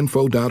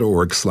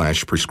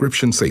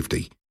orthoinfo.org/prescription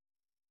safety.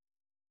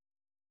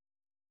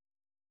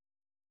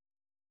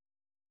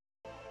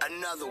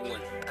 Another one.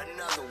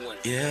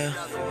 Yeah.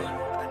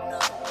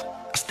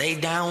 I stay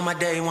down with my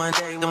day one.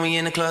 Then we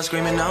in the club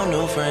screaming, no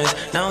new friends,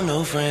 no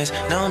new friends,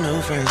 no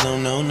new friends,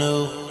 no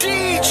new.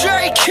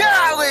 DJ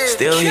Khaled!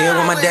 Still here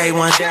with my day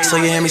one. So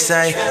you hear me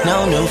say,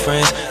 no new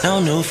friends, no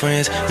new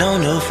friends, no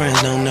new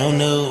friends, no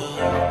new.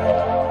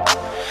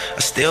 I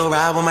still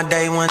ride with my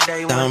day one.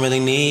 I don't really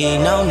need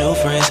no new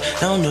friends,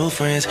 no new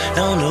friends,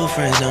 no new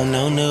friends,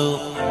 no new.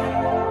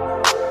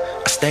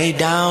 I stay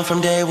down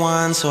from day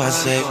one, so I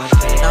say,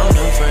 no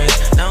new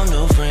friends, no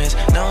new friends,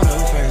 no new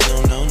friends,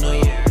 no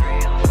new.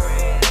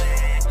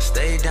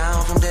 Stay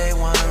down from day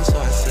one, so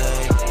I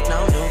say,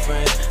 no new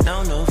friends,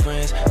 no new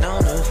friends, no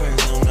new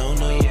friends, no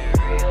new.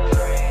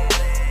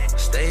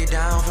 Stay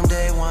down from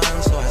day one,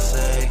 so I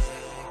say.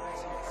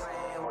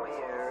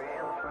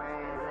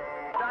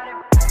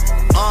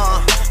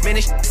 Man,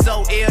 this shit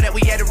so ill that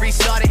we had to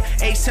restart it.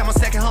 H-Town, my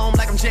second home,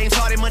 like I'm James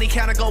Harden. Money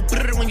counter go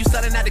brrr when you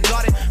selling at the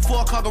garden.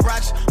 4-car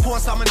garage, pouring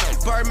some in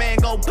the Birdman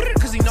go brrr,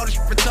 cause he know the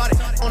shit retarded.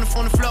 On the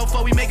floor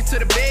before we make it to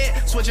the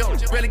bed. Switch up,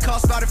 really call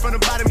started from the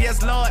bottom,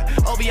 yes Lord.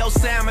 OVO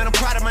Sam, and I'm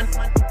proud of my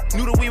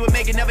knew that we would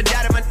make it, never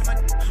doubted my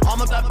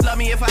almost love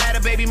me if I had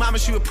a baby mama.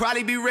 She would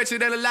probably be richer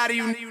than a lot of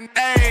you.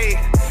 Hey,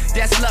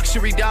 that's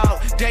luxury,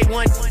 dog. Day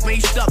one, man,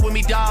 you stuck with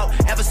me, dog.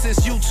 Ever since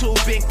YouTube,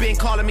 been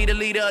calling me the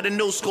leader of the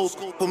new school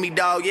with me,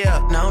 dog, yeah.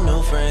 No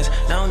new friends,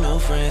 no new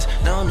friends,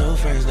 no new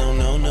friends,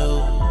 no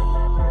new.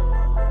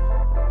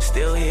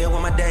 Still here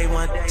with my day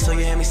one, so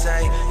you hear me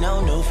say,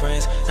 no new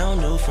friends, no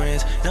new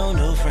friends, no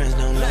new friends,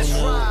 no new. Let's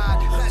ride.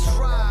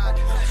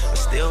 I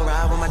still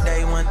ride with my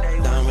day one,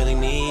 don't really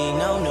need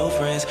no new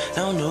friends,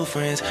 no new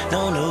friends,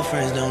 no new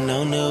friends,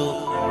 no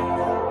new.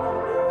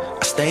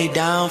 I stayed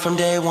down from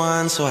day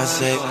one, so I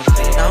say,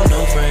 no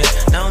new friends,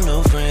 no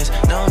new friends,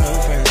 no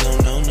new friends,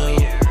 no new.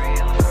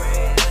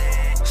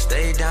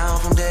 Stay down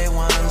from day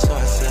one, so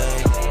I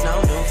say,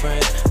 no new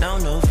friends, no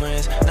new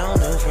friends, no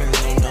new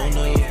friends, no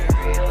new.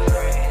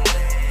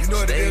 You know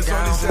what it is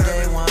on this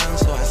day one,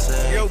 so I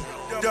say, yo,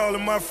 all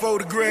of my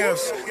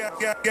photographs,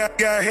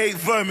 got hate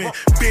for me.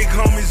 Big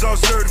homies all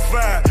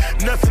certified,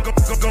 nothing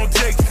gon'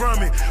 take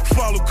from it.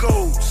 Follow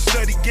code,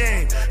 study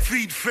game,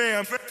 feed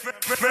fam.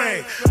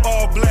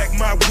 All black,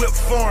 my whip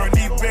foreign,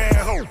 these bad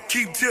hoes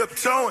keep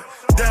tiptoeing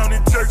down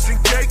in Turks and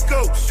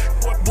Caicos.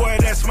 Boy,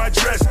 that's my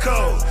dress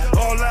code.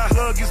 All I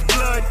hug is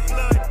blood.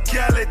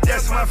 Khaled,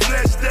 that's my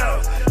flesh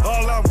out.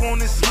 All I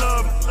want is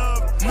love.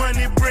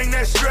 Money bring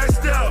that stress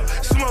out.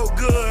 Smoke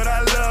good,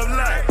 I love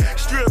life.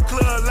 Strip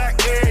club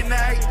like every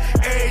night,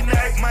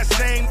 my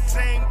same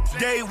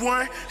day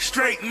one,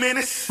 straight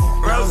minutes.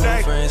 No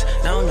new friends,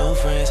 no new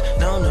friends,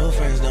 no new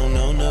friends, no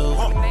new.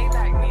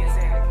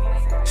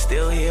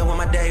 Still here with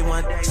my day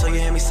one, so you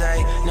hear me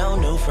say, no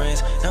new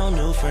friends, no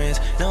new friends,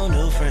 no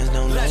new friends,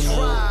 no new. Let's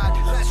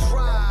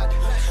ride.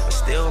 I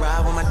still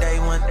ride with my day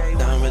one,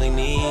 don't really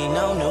need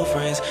no new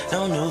friends,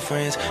 no new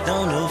friends,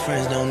 no new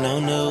friends, no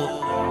new.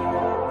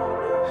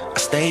 I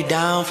stayed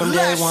down from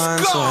day one,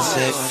 so I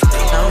said,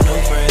 no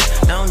new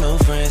friends, no new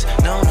friends,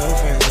 no new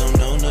friends,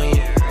 no new.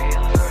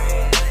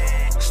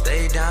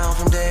 Stay down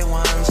from day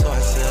one, so I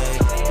say,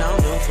 no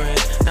new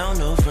friends, no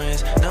new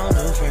friends, no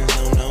new friends,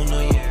 no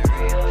new.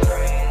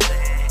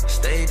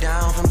 Stay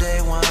down from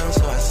day one,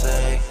 so I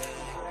say.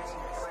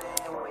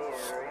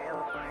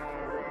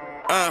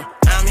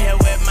 I'm here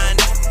with my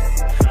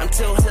I'm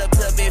too hip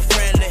to be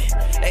friendly.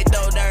 They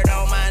throw dirt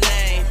on my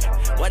name.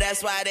 Well,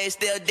 that's why they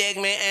still dig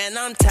me, and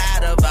I'm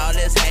tired of all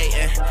this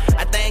hating.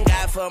 I thank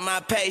God for my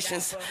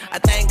patience. I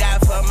thank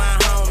God for my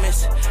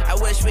homies. I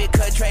wish we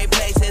could trade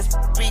places.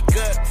 Be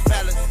good,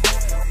 fellas.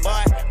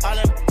 Boy, all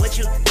them with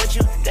you,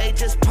 they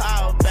just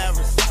power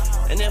bearers.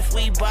 And if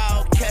we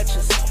ball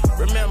catchers,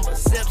 remember,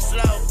 sip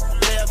slow,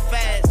 live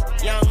fast,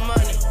 young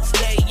money,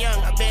 stay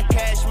young. I've been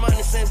cash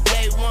money since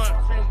day one.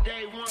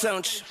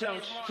 Don't you?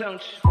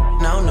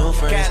 No new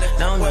friends,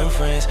 no new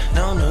friends,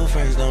 no new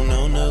friends,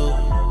 no new.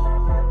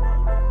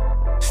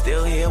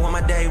 Still here with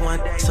my day one,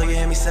 so you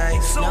hear me say,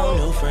 no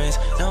new friends,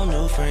 no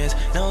new friends,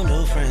 no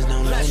new friends,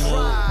 no new. Let's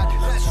ride.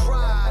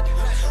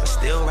 I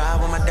still ride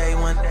with my day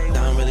one,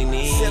 don't really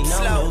need Sip no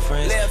slow, new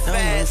friends, live no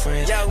fast, new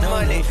friends, young no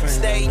money, new friends,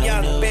 stay no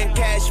young, new. been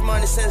cash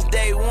money since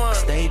day one.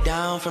 Stay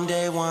down from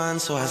day one,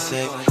 so I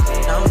say,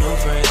 no new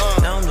friends,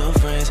 no new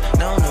friends,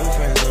 no new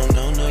friends,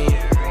 no new.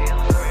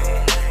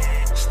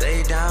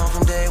 Stay down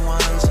from day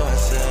one, so I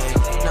say,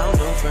 no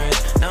new friends,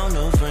 no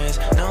new friends,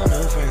 no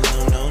new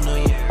friends, no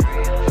new.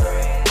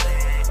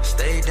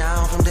 Stay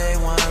down from day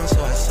one,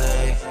 so I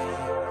say.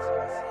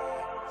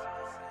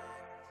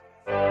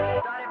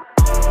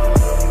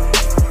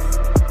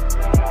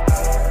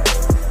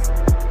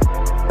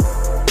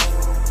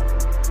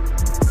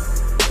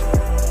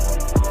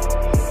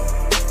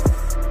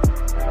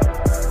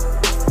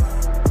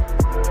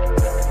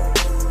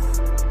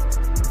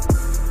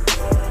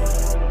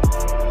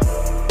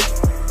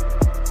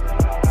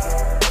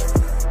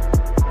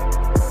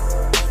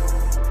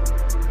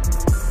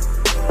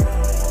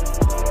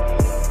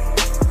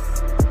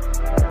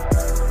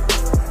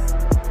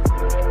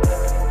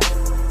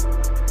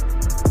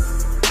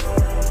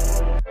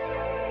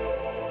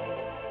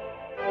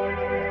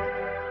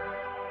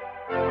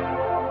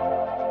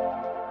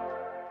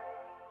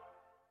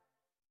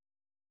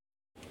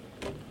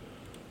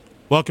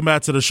 Welcome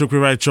back to the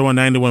Shukri Wrights Show on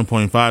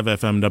 91.5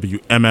 FM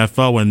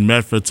WMFO and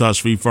Medford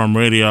Touch Freeform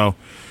Radio.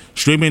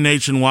 Streaming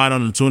nationwide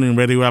on the TuneIn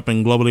Radio app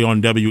and globally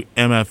on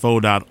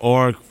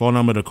WMFO.org. Phone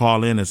number to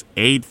call in is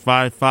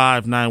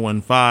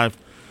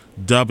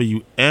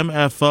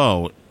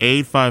 855-915-WMFO.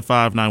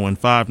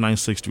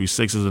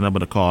 855-915-9636 is the number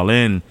to call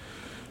in,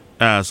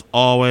 as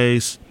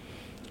always.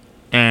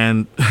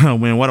 And,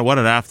 man, what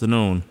an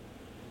afternoon.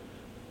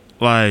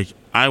 Like,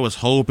 I was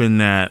hoping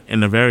that,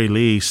 in the very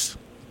least,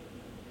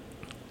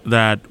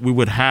 that we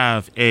would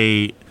have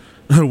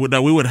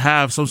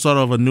some sort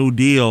of a new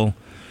deal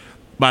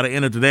by the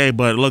end of the day,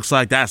 but it looks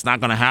like that's not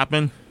going to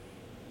happen.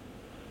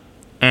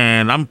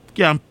 And I'm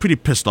pretty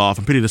pissed off.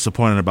 I'm pretty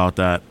disappointed about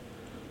that.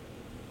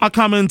 I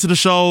come into the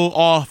show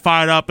all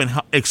fired up and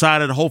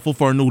excited, hopeful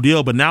for a new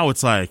deal, but now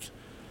it's like,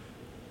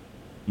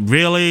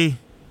 really?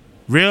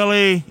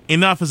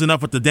 Enough is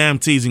enough with the damn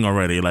teasing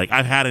already. Like,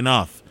 I've had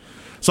enough.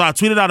 So I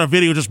tweeted out a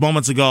video just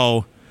moments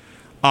ago.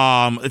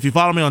 If you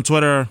follow me on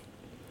Twitter,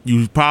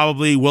 you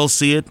probably will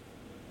see it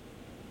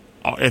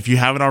if you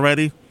haven't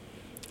already.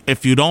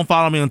 If you don't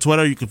follow me on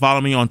Twitter, you can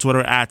follow me on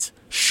Twitter at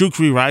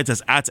Shukri Wrights.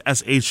 That's at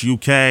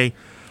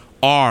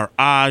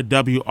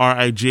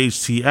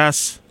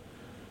SHUKRIWRIGHTS.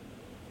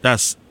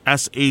 That's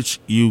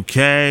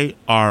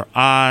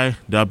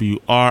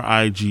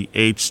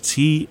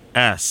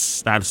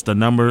SHUKRIWRIGHTS. That's the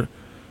number.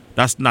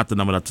 That's not the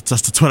number.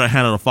 That's the Twitter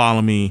handle to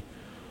follow me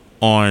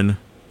on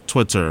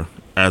Twitter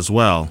as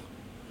well.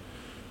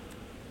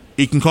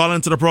 You can call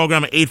into the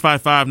program at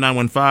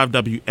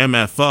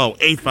 855-915-WMFO.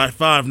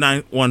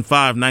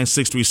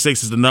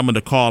 855-915-9636 is the number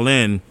to call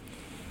in.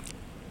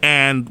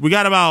 And we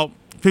got about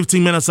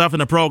 15 minutes left in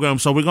the program,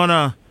 so we're going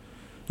to,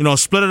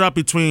 split it up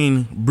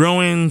between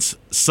Bruins,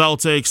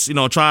 Celtics,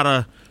 try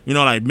to,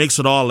 mix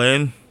it all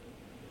in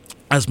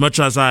as much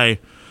as I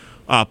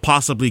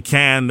possibly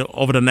can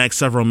over the next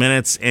several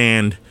minutes.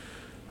 And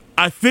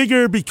I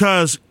figure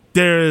because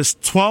there's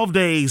 12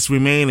 days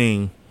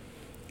remaining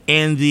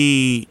in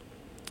the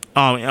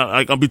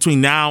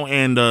between now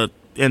and the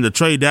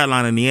trade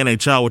deadline in the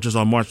NHL, which is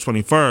on March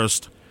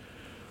 21st,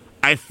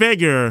 I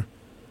figure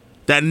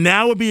that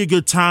now would be a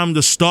good time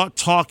to start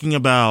talking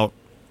about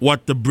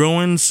what the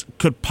Bruins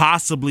could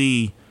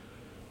possibly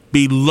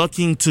be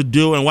looking to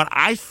do and what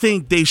I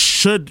think they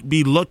should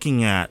be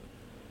looking at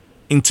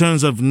in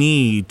terms of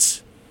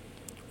needs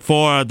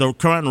for the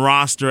current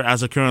roster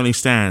as it currently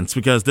stands,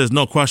 because there's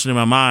no question in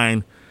my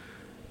mind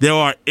there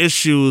are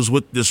issues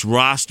with this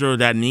roster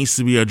that needs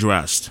to be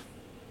addressed.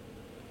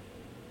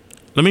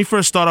 Let me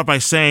first start off by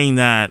saying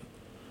that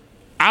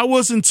I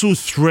wasn't too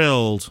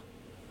thrilled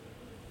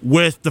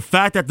with the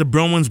fact that the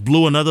Bruins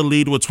blew another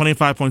lead with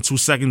 25.2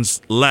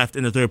 seconds left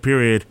in the third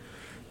period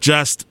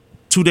just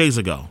 2 days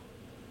ago.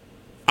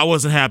 I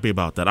wasn't happy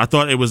about that. I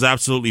thought it was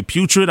absolutely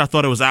putrid. I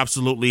thought it was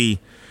absolutely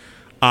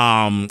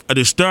a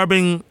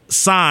disturbing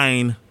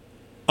sign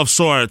of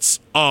sorts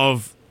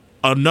of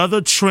another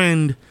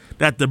trend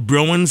that the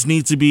Bruins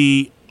need to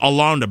be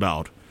alarmed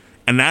about,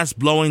 and that's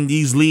blowing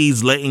these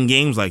leads late in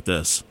games like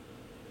this.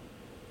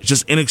 It's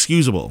just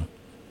inexcusable.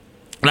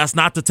 That's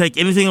not to take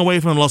anything away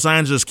from the Los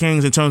Angeles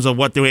Kings in terms of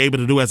what they were able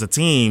to do as a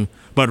team,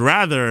 but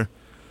rather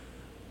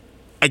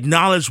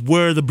acknowledge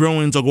where the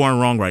Bruins are going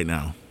wrong right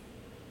now.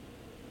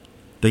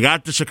 They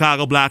got the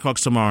Chicago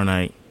Blackhawks tomorrow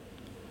night,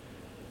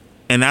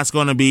 and that's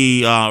going to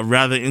be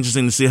rather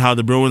interesting to see how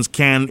the Bruins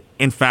can,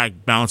 in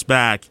fact, bounce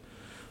back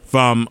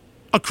from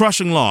a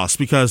crushing loss,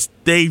 because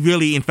they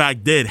really, in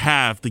fact, did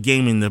have the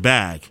game in the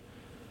bag,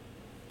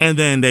 and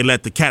then they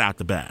let the cat out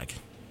the bag,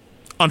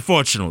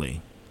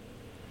 unfortunately.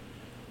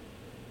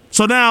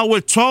 So now,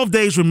 with 12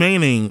 days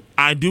remaining,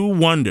 I do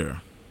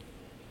wonder,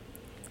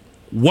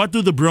 what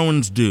do the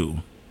Bruins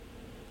do?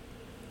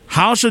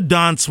 How should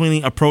Don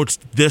Sweeney approach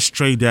this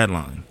trade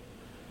deadline?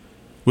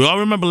 We all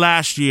remember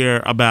last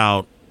year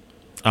about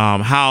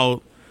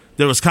how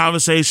there was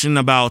conversation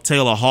about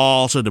Taylor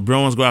Hall. Should the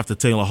Bruins go after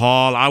Taylor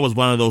Hall? I was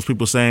one of those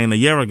people saying a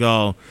year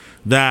ago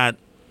that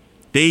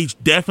they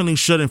definitely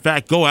should, in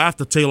fact, go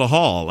after Taylor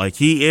Hall. Like,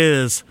 he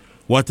is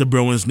what the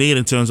Bruins need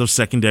in terms of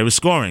secondary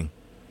scoring.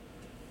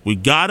 We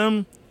got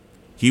him.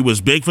 He was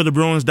big for the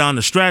Bruins down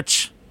the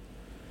stretch.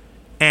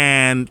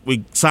 And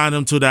we signed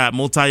him to that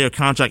multi-year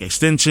contract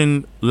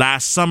extension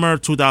last summer,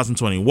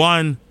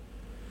 2021.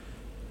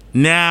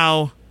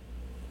 Now,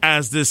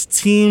 as this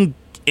team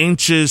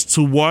inches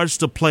towards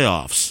the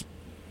playoffs,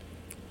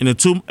 and the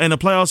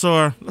playoffs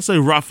are, let's say,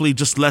 roughly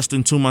just less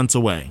than 2 months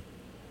away,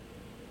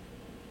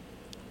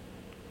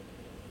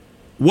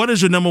 what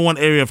is your number one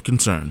area of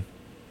concern?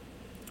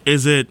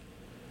 Is it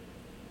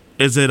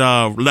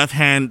a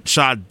left-hand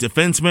shot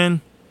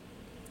defenseman?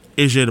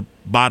 Is it a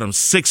bottom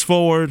six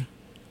forward?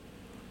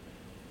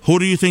 Who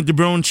do you think the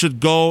Bruins should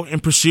go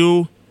and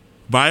pursue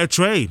via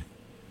trade?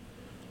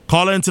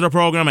 Call into the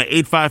program at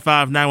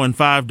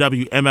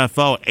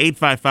 855-915-WMFO,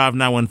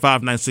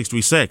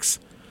 855-915-9636.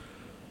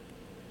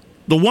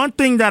 The one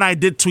thing that I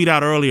did tweet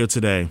out earlier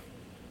today,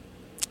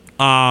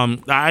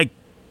 I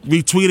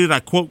retweeted, I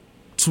quote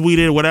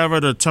tweeted,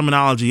 whatever the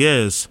terminology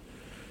is,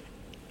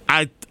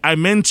 I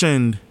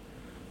mentioned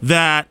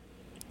that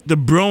the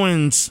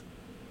Bruins,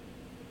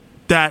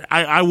 that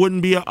I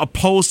wouldn't be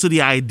opposed to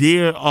the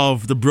idea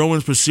of the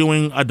Bruins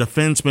pursuing a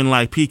defenseman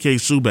like PK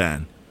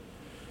Subban.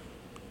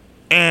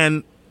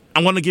 And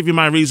I'm going to give you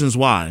my reasons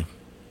why.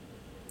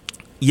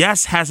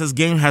 Yes, has his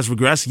game has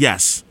regressed?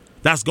 Yes.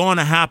 That's going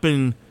to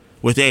happen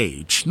with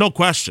age. No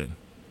question.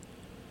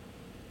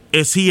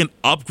 Is he an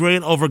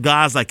upgrade over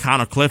guys like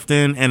Connor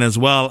Clifton and as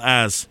well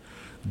as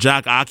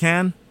Jack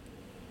Akan?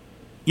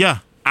 Yeah,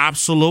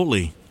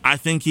 absolutely. I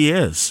think he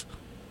is.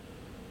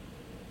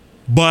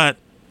 But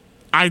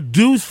I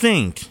do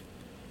think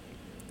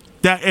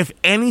that if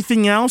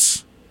anything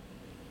else,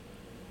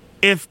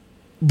 if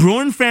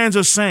Bruin fans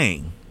are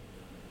saying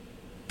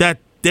that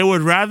they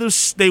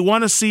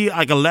want to see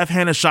like a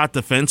left-handed shot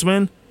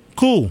defenseman.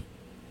 Cool.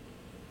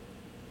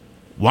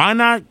 Why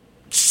not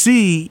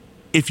see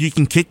if you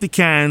can kick the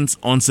cans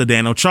on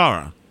Zdeno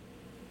Chara?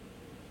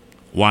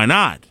 Why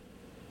not?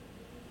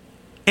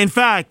 In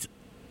fact,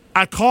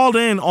 I called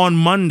in on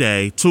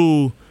Monday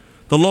to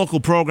the local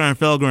program,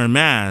 Felger and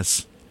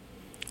Mass,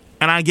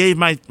 and I gave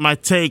my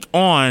take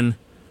on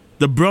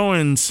the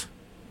Bruins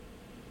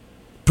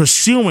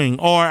pursuing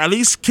or at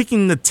least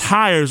kicking the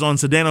tires on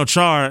Zdeno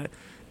Chara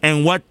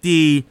and what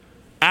the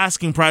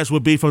asking price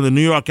would be from the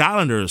New York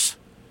Islanders.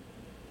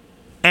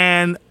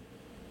 And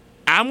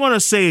I'm going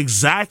to say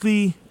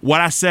exactly what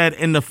I said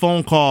in the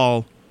phone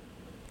call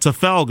to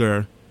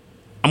Felger.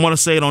 I'm going to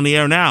say it on the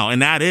air now,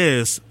 and that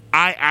is,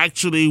 I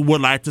actually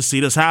would like to see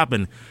this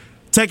happen.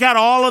 Take out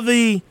all of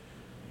the,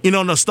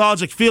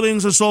 nostalgic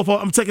feelings and so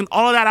forth. I'm taking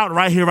all of that out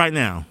right here, right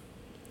now.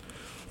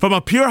 From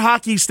a pure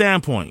hockey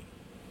standpoint,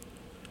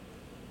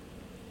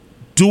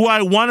 do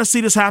I want to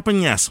see this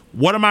happen? Yes.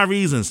 What are my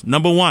reasons?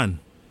 Number one,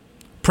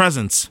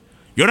 presence.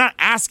 You're not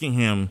asking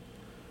him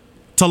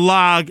to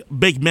log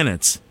big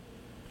minutes.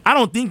 I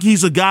don't think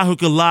he's a guy who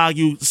could log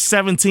you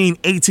 17,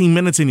 18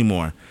 minutes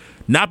anymore.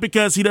 Not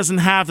because he doesn't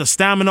have the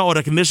stamina or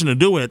the condition to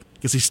do it,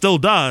 because he still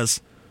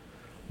does,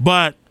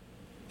 but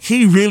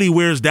he really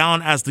wears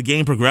down as the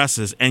game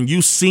progresses. And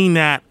you've seen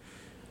that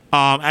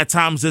at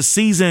times this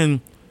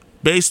season,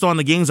 based on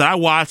the games that I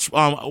watched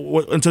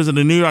in terms of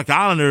the New York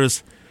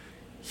Islanders,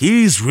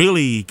 he's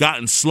really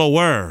gotten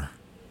slower.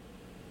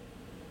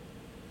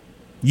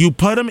 You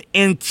put him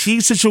in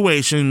key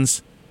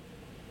situations,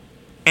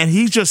 and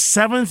he's just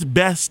seventh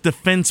best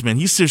defenseman.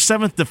 He's your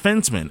seventh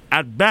defenseman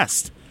at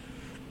best.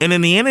 And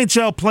in the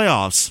NHL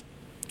playoffs,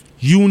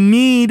 you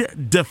need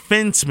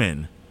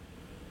defensemen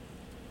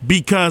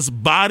because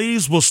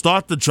bodies will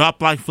start to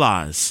drop like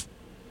flies.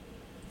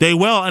 They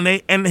will,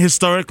 and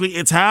historically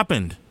it's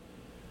happened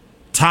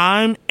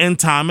time and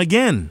time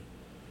again.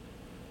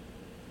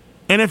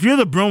 And if you're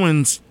the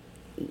Bruins,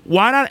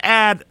 why not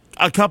add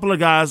a couple of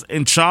guys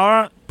in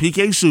Chara,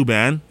 PK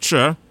Subban?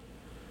 Sure.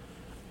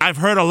 I've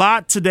heard a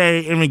lot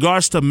today in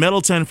regards to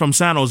Middleton from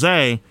San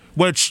Jose,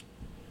 which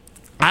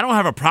I don't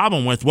have a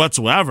problem with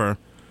whatsoever.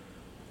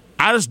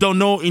 I just don't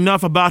know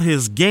enough about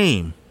his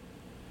game.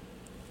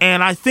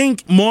 And I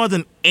think more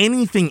than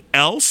anything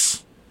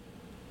else,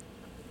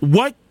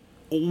 what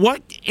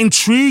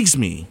intrigues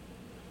me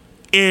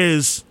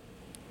is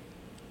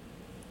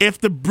if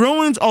the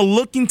Bruins are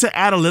looking to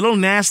add a little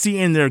nasty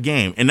in their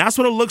game, and that's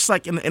what it looks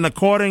like in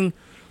according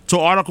to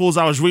articles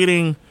I was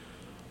reading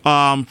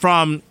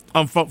from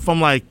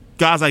like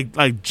guys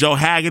like Joe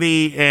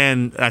Haggerty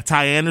and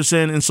Ty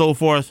Anderson and so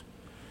forth.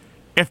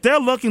 If they're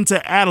looking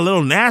to add a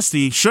little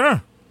nasty,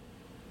 sure.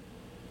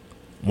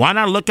 Why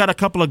not look at a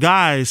couple of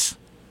guys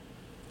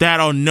that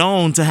are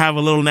known to have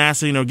a little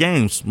nasty in their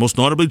games, most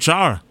notably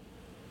Chara?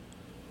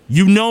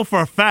 You know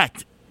for a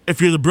fact,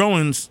 if you're the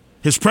Bruins,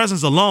 his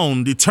presence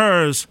alone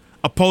deters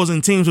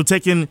opposing teams from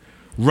taking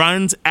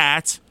runs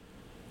at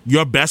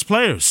your best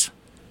players.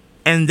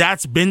 And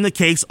that's been the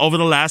case over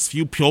the last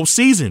few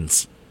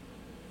postseasons.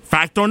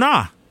 Fact or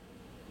not?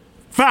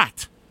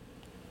 Fact.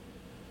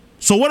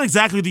 So what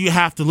exactly do you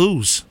have to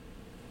lose?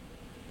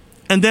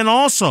 And then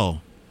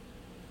also,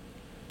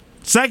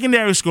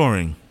 secondary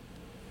scoring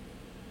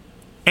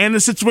and the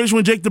situation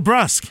with Jake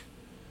DeBrusk.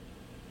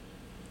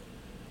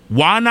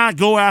 Why not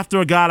go after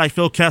a guy like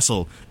Phil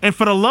Kessel? And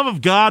for the love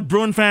of God,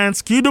 Bruin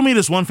fans, can you do me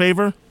this one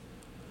favor?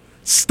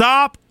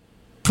 Stop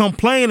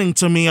complaining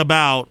to me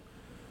about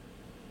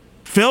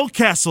Phil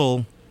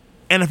Kessel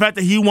and the fact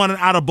that he wanted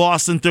out of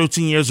Boston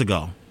 13 years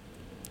ago.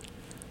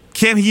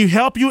 Can he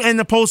help you in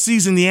the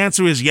postseason? The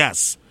answer is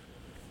yes.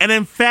 An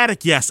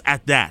emphatic yes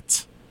at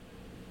that.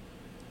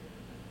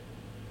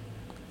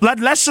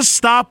 Let's just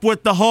stop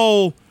with the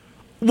whole,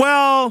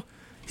 well,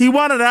 he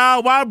wanted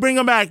out, why bring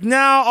him back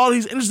now? All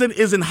he's interested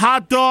is in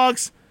hot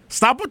dogs.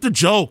 Stop with the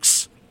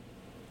jokes.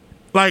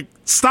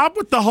 Stop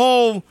with the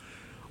whole,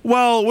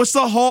 well, we're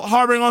still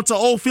harboring onto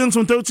old feelings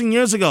from 13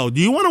 years ago.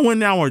 Do you want to win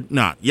now or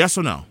not? Yes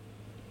or no?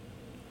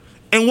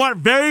 And what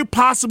very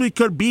possibly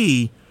could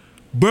be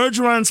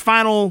Bergeron's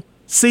final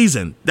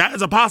season. That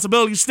is a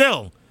possibility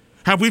still.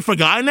 Have we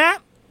forgotten that?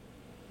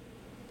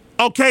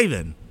 Okay,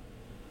 then.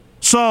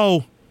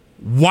 So,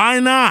 why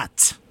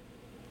not?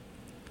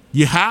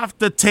 You have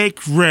to take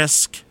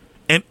risk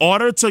in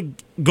order to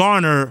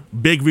garner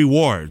big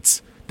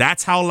rewards.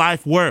 That's how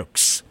life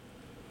works.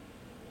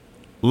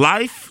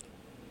 Life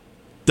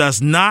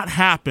does not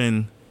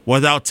happen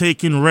without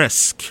taking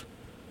risk.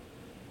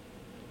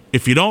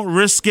 If you don't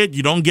risk it,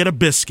 you don't get a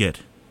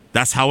biscuit.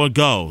 That's how it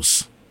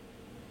goes.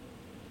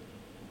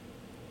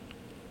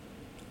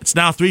 It's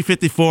now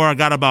 3:54. I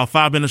got about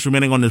 5 minutes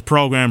remaining on this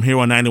program here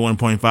on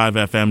 91.5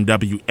 FM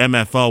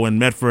WMFO in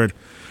Medford.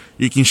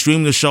 You can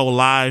stream the show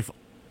live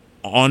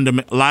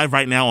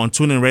right now on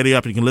TuneIn Radio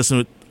app. You can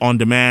listen on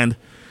demand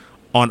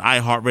on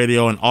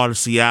iHeartRadio and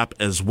Odyssey app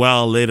as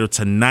well later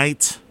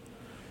tonight.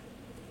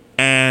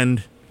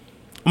 And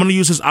I'm going to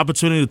use this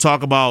opportunity to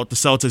talk about the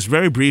Celtics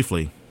very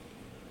briefly.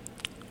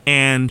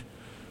 And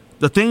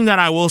the thing that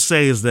I will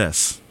say is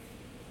this.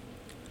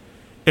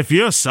 If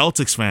you're a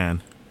Celtics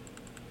fan,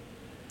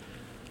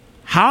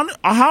 how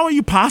are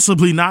you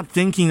possibly not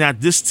thinking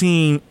that this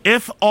team,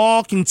 if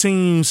all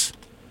continues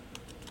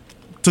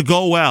to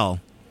go well,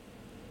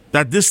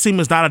 that this team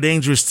is not a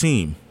dangerous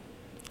team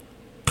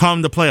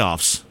come the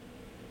playoffs?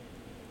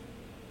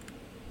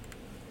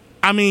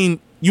 I mean,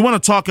 you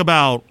want to talk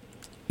about,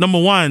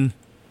 number one,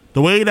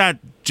 the way that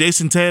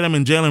Jason Tatum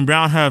and Jaylen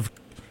Brown have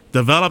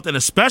developed, and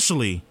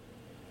especially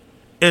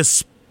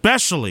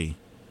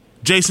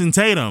Jason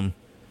Tatum.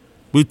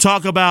 We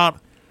talk about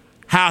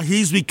how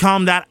he's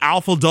become that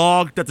alpha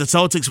dog that the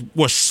Celtics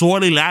were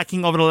sorely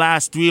lacking over the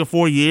last 3 or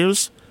 4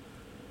 years.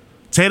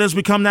 Tatum's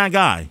become that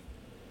guy.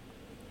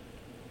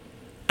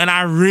 And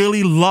I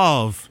really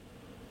love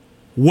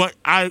what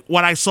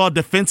I saw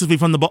defensively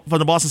from the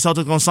Boston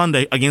Celtics on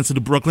Sunday against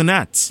the Brooklyn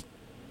Nets.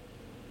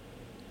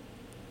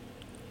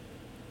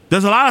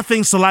 There's a lot of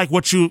things to like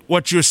what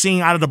you're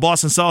seeing out of the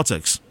Boston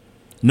Celtics.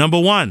 Number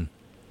one,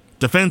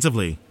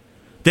 defensively.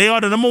 They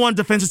are the number one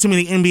defensive team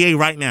in the NBA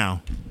right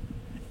now.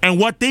 And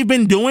what they've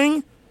been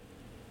doing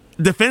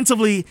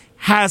defensively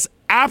has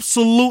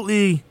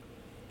absolutely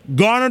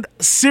garnered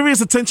serious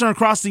attention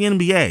across the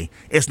NBA.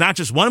 It's not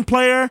just one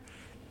player,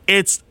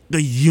 it's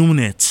the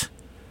unit.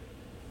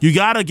 You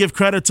got to give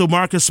credit to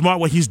Marcus Smart,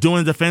 what he's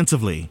doing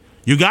defensively.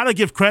 You got to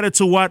give credit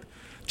to what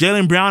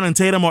Jaylen Brown and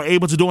Tatum are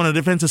able to do on the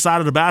defensive side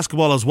of the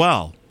basketball as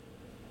well.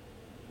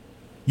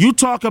 You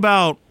talk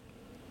about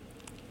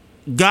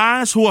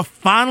guys who are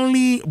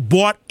finally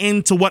bought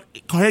into what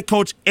head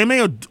coach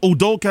Ime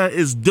Udoka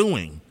is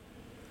doing,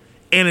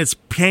 and it's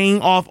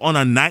paying off on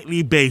a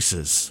nightly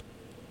basis.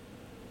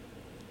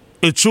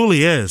 It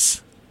truly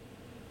is.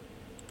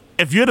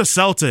 If you're the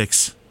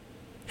Celtics,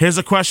 here's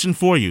a question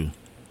for you.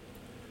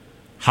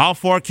 How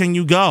far can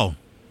you go?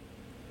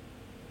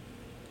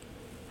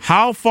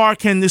 How far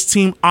can this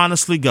team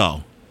honestly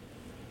go?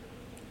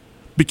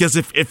 Because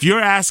if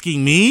you're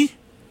asking me,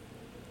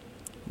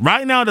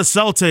 right now the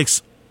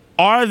Celtics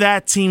are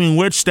that team in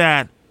which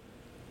that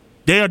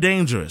they are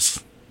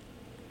dangerous.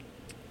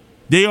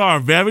 They are a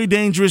very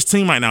dangerous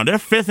team right now. They're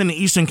fifth in the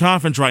Eastern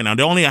Conference right now.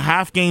 They're only a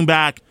half game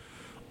back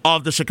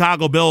of the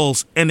Chicago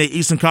Bulls in the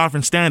Eastern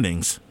Conference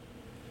standings.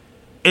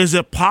 Is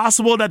it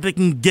possible that they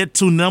can get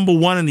to number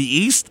one in the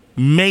East?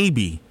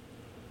 Maybe.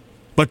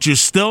 But you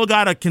still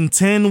got to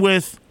contend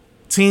with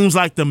teams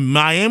like the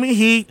Miami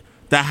Heat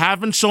that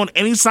haven't shown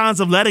any signs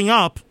of letting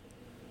up,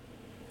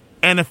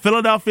 and the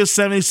Philadelphia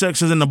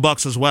 76ers and the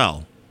Bucks as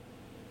well.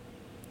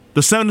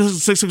 The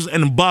 76ers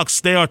and the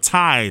Bucks, they are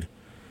tied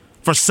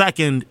for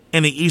second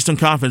in the Eastern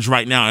Conference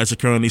right now as it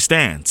currently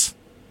stands.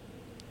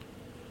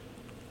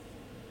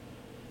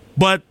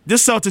 But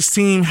this Celtics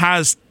team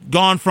has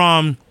gone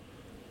from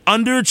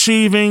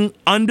underachieving,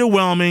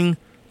 underwhelming,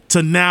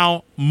 to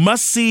now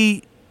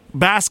must-see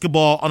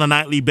basketball on a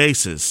nightly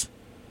basis.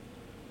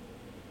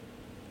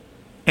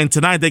 And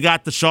tonight they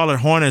got the Charlotte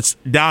Hornets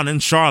down in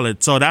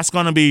Charlotte, so that's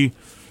going to be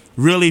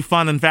really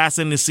fun and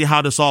fascinating to see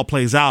how this all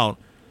plays out.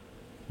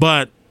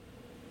 But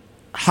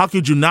how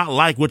could you not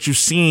like what you've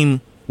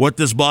seen with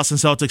this Boston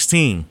Celtics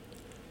team?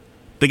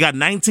 They got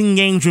 19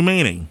 games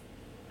remaining.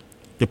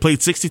 They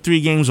played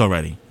 63 games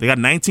already. They got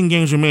 19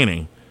 games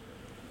remaining.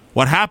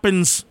 What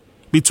happens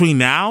between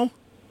now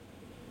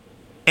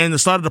and the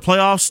start of the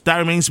playoffs, that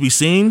remains to be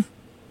seen.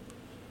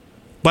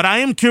 But I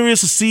am curious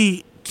to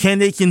see, can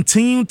they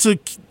continue to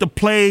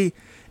play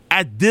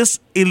at this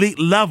elite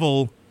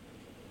level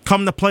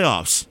come the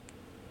playoffs?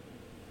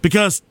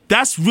 Because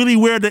that's really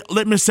where the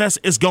litmus test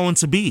is going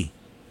to be.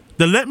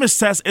 The litmus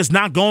test is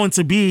not going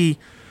to be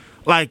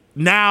like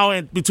now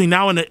and between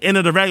now and the end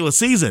of the regular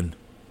season.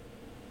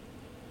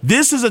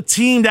 This is a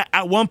team that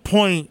at one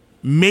point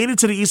made it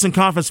to the Eastern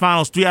Conference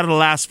Finals 3 out of the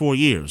last 4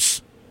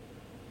 years.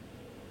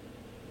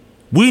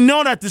 We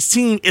know that this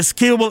team is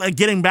capable of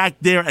getting back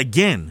there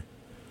again.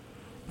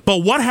 But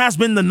what has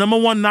been the number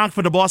one knock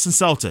for the Boston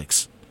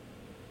Celtics?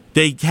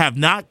 They have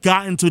not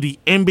gotten to the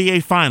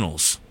NBA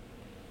Finals.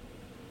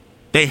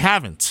 They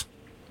haven't.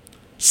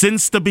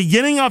 Since the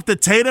beginning of the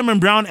Tatum and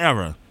Brown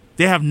era,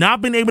 they have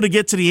not been able to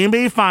get to the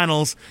NBA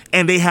Finals,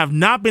 and they have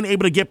not been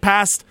able to get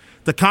past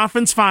the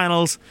conference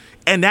finals,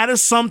 and that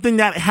is something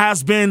that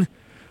has been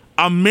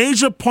a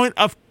major point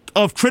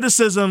of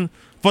criticism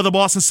for the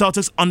Boston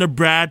Celtics under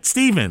Brad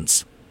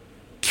Stevens.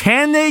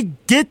 Can they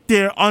get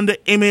there under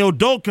Ime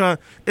Udoka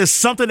is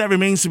something that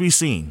remains to be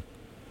seen.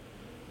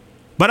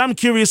 But I'm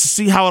curious to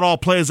see how it all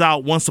plays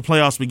out once the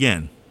playoffs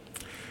begin.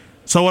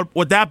 So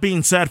with that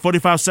being said,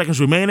 45 seconds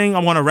remaining. I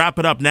want to wrap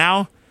it up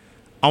now.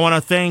 I want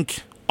to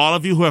thank all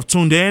of you who have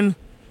tuned in.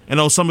 I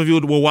know some of you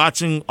were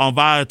watching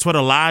via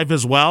Twitter Live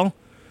as well.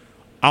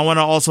 I want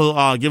to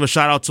also give a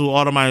shout out to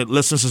all of my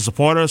listeners and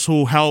supporters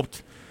who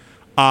helped,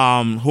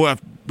 who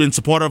have been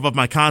supportive of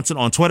my content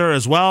on Twitter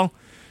as well.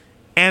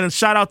 And a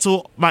shout out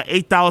to my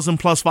 8,000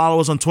 plus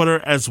followers on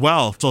Twitter as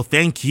well. So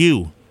thank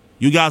you.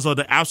 You guys are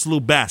the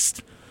absolute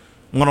best.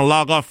 I'm going to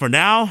log off for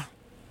now.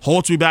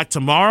 Hope to be back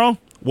tomorrow.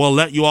 We'll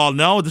let you all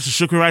know. This is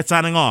Shukri Wrights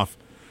signing off.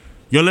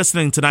 You're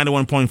listening to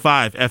 91.5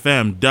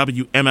 FM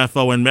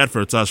WMFO in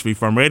Medford, Touch Free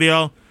Farm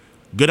Radio.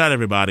 Good night,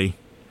 everybody.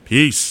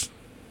 Peace.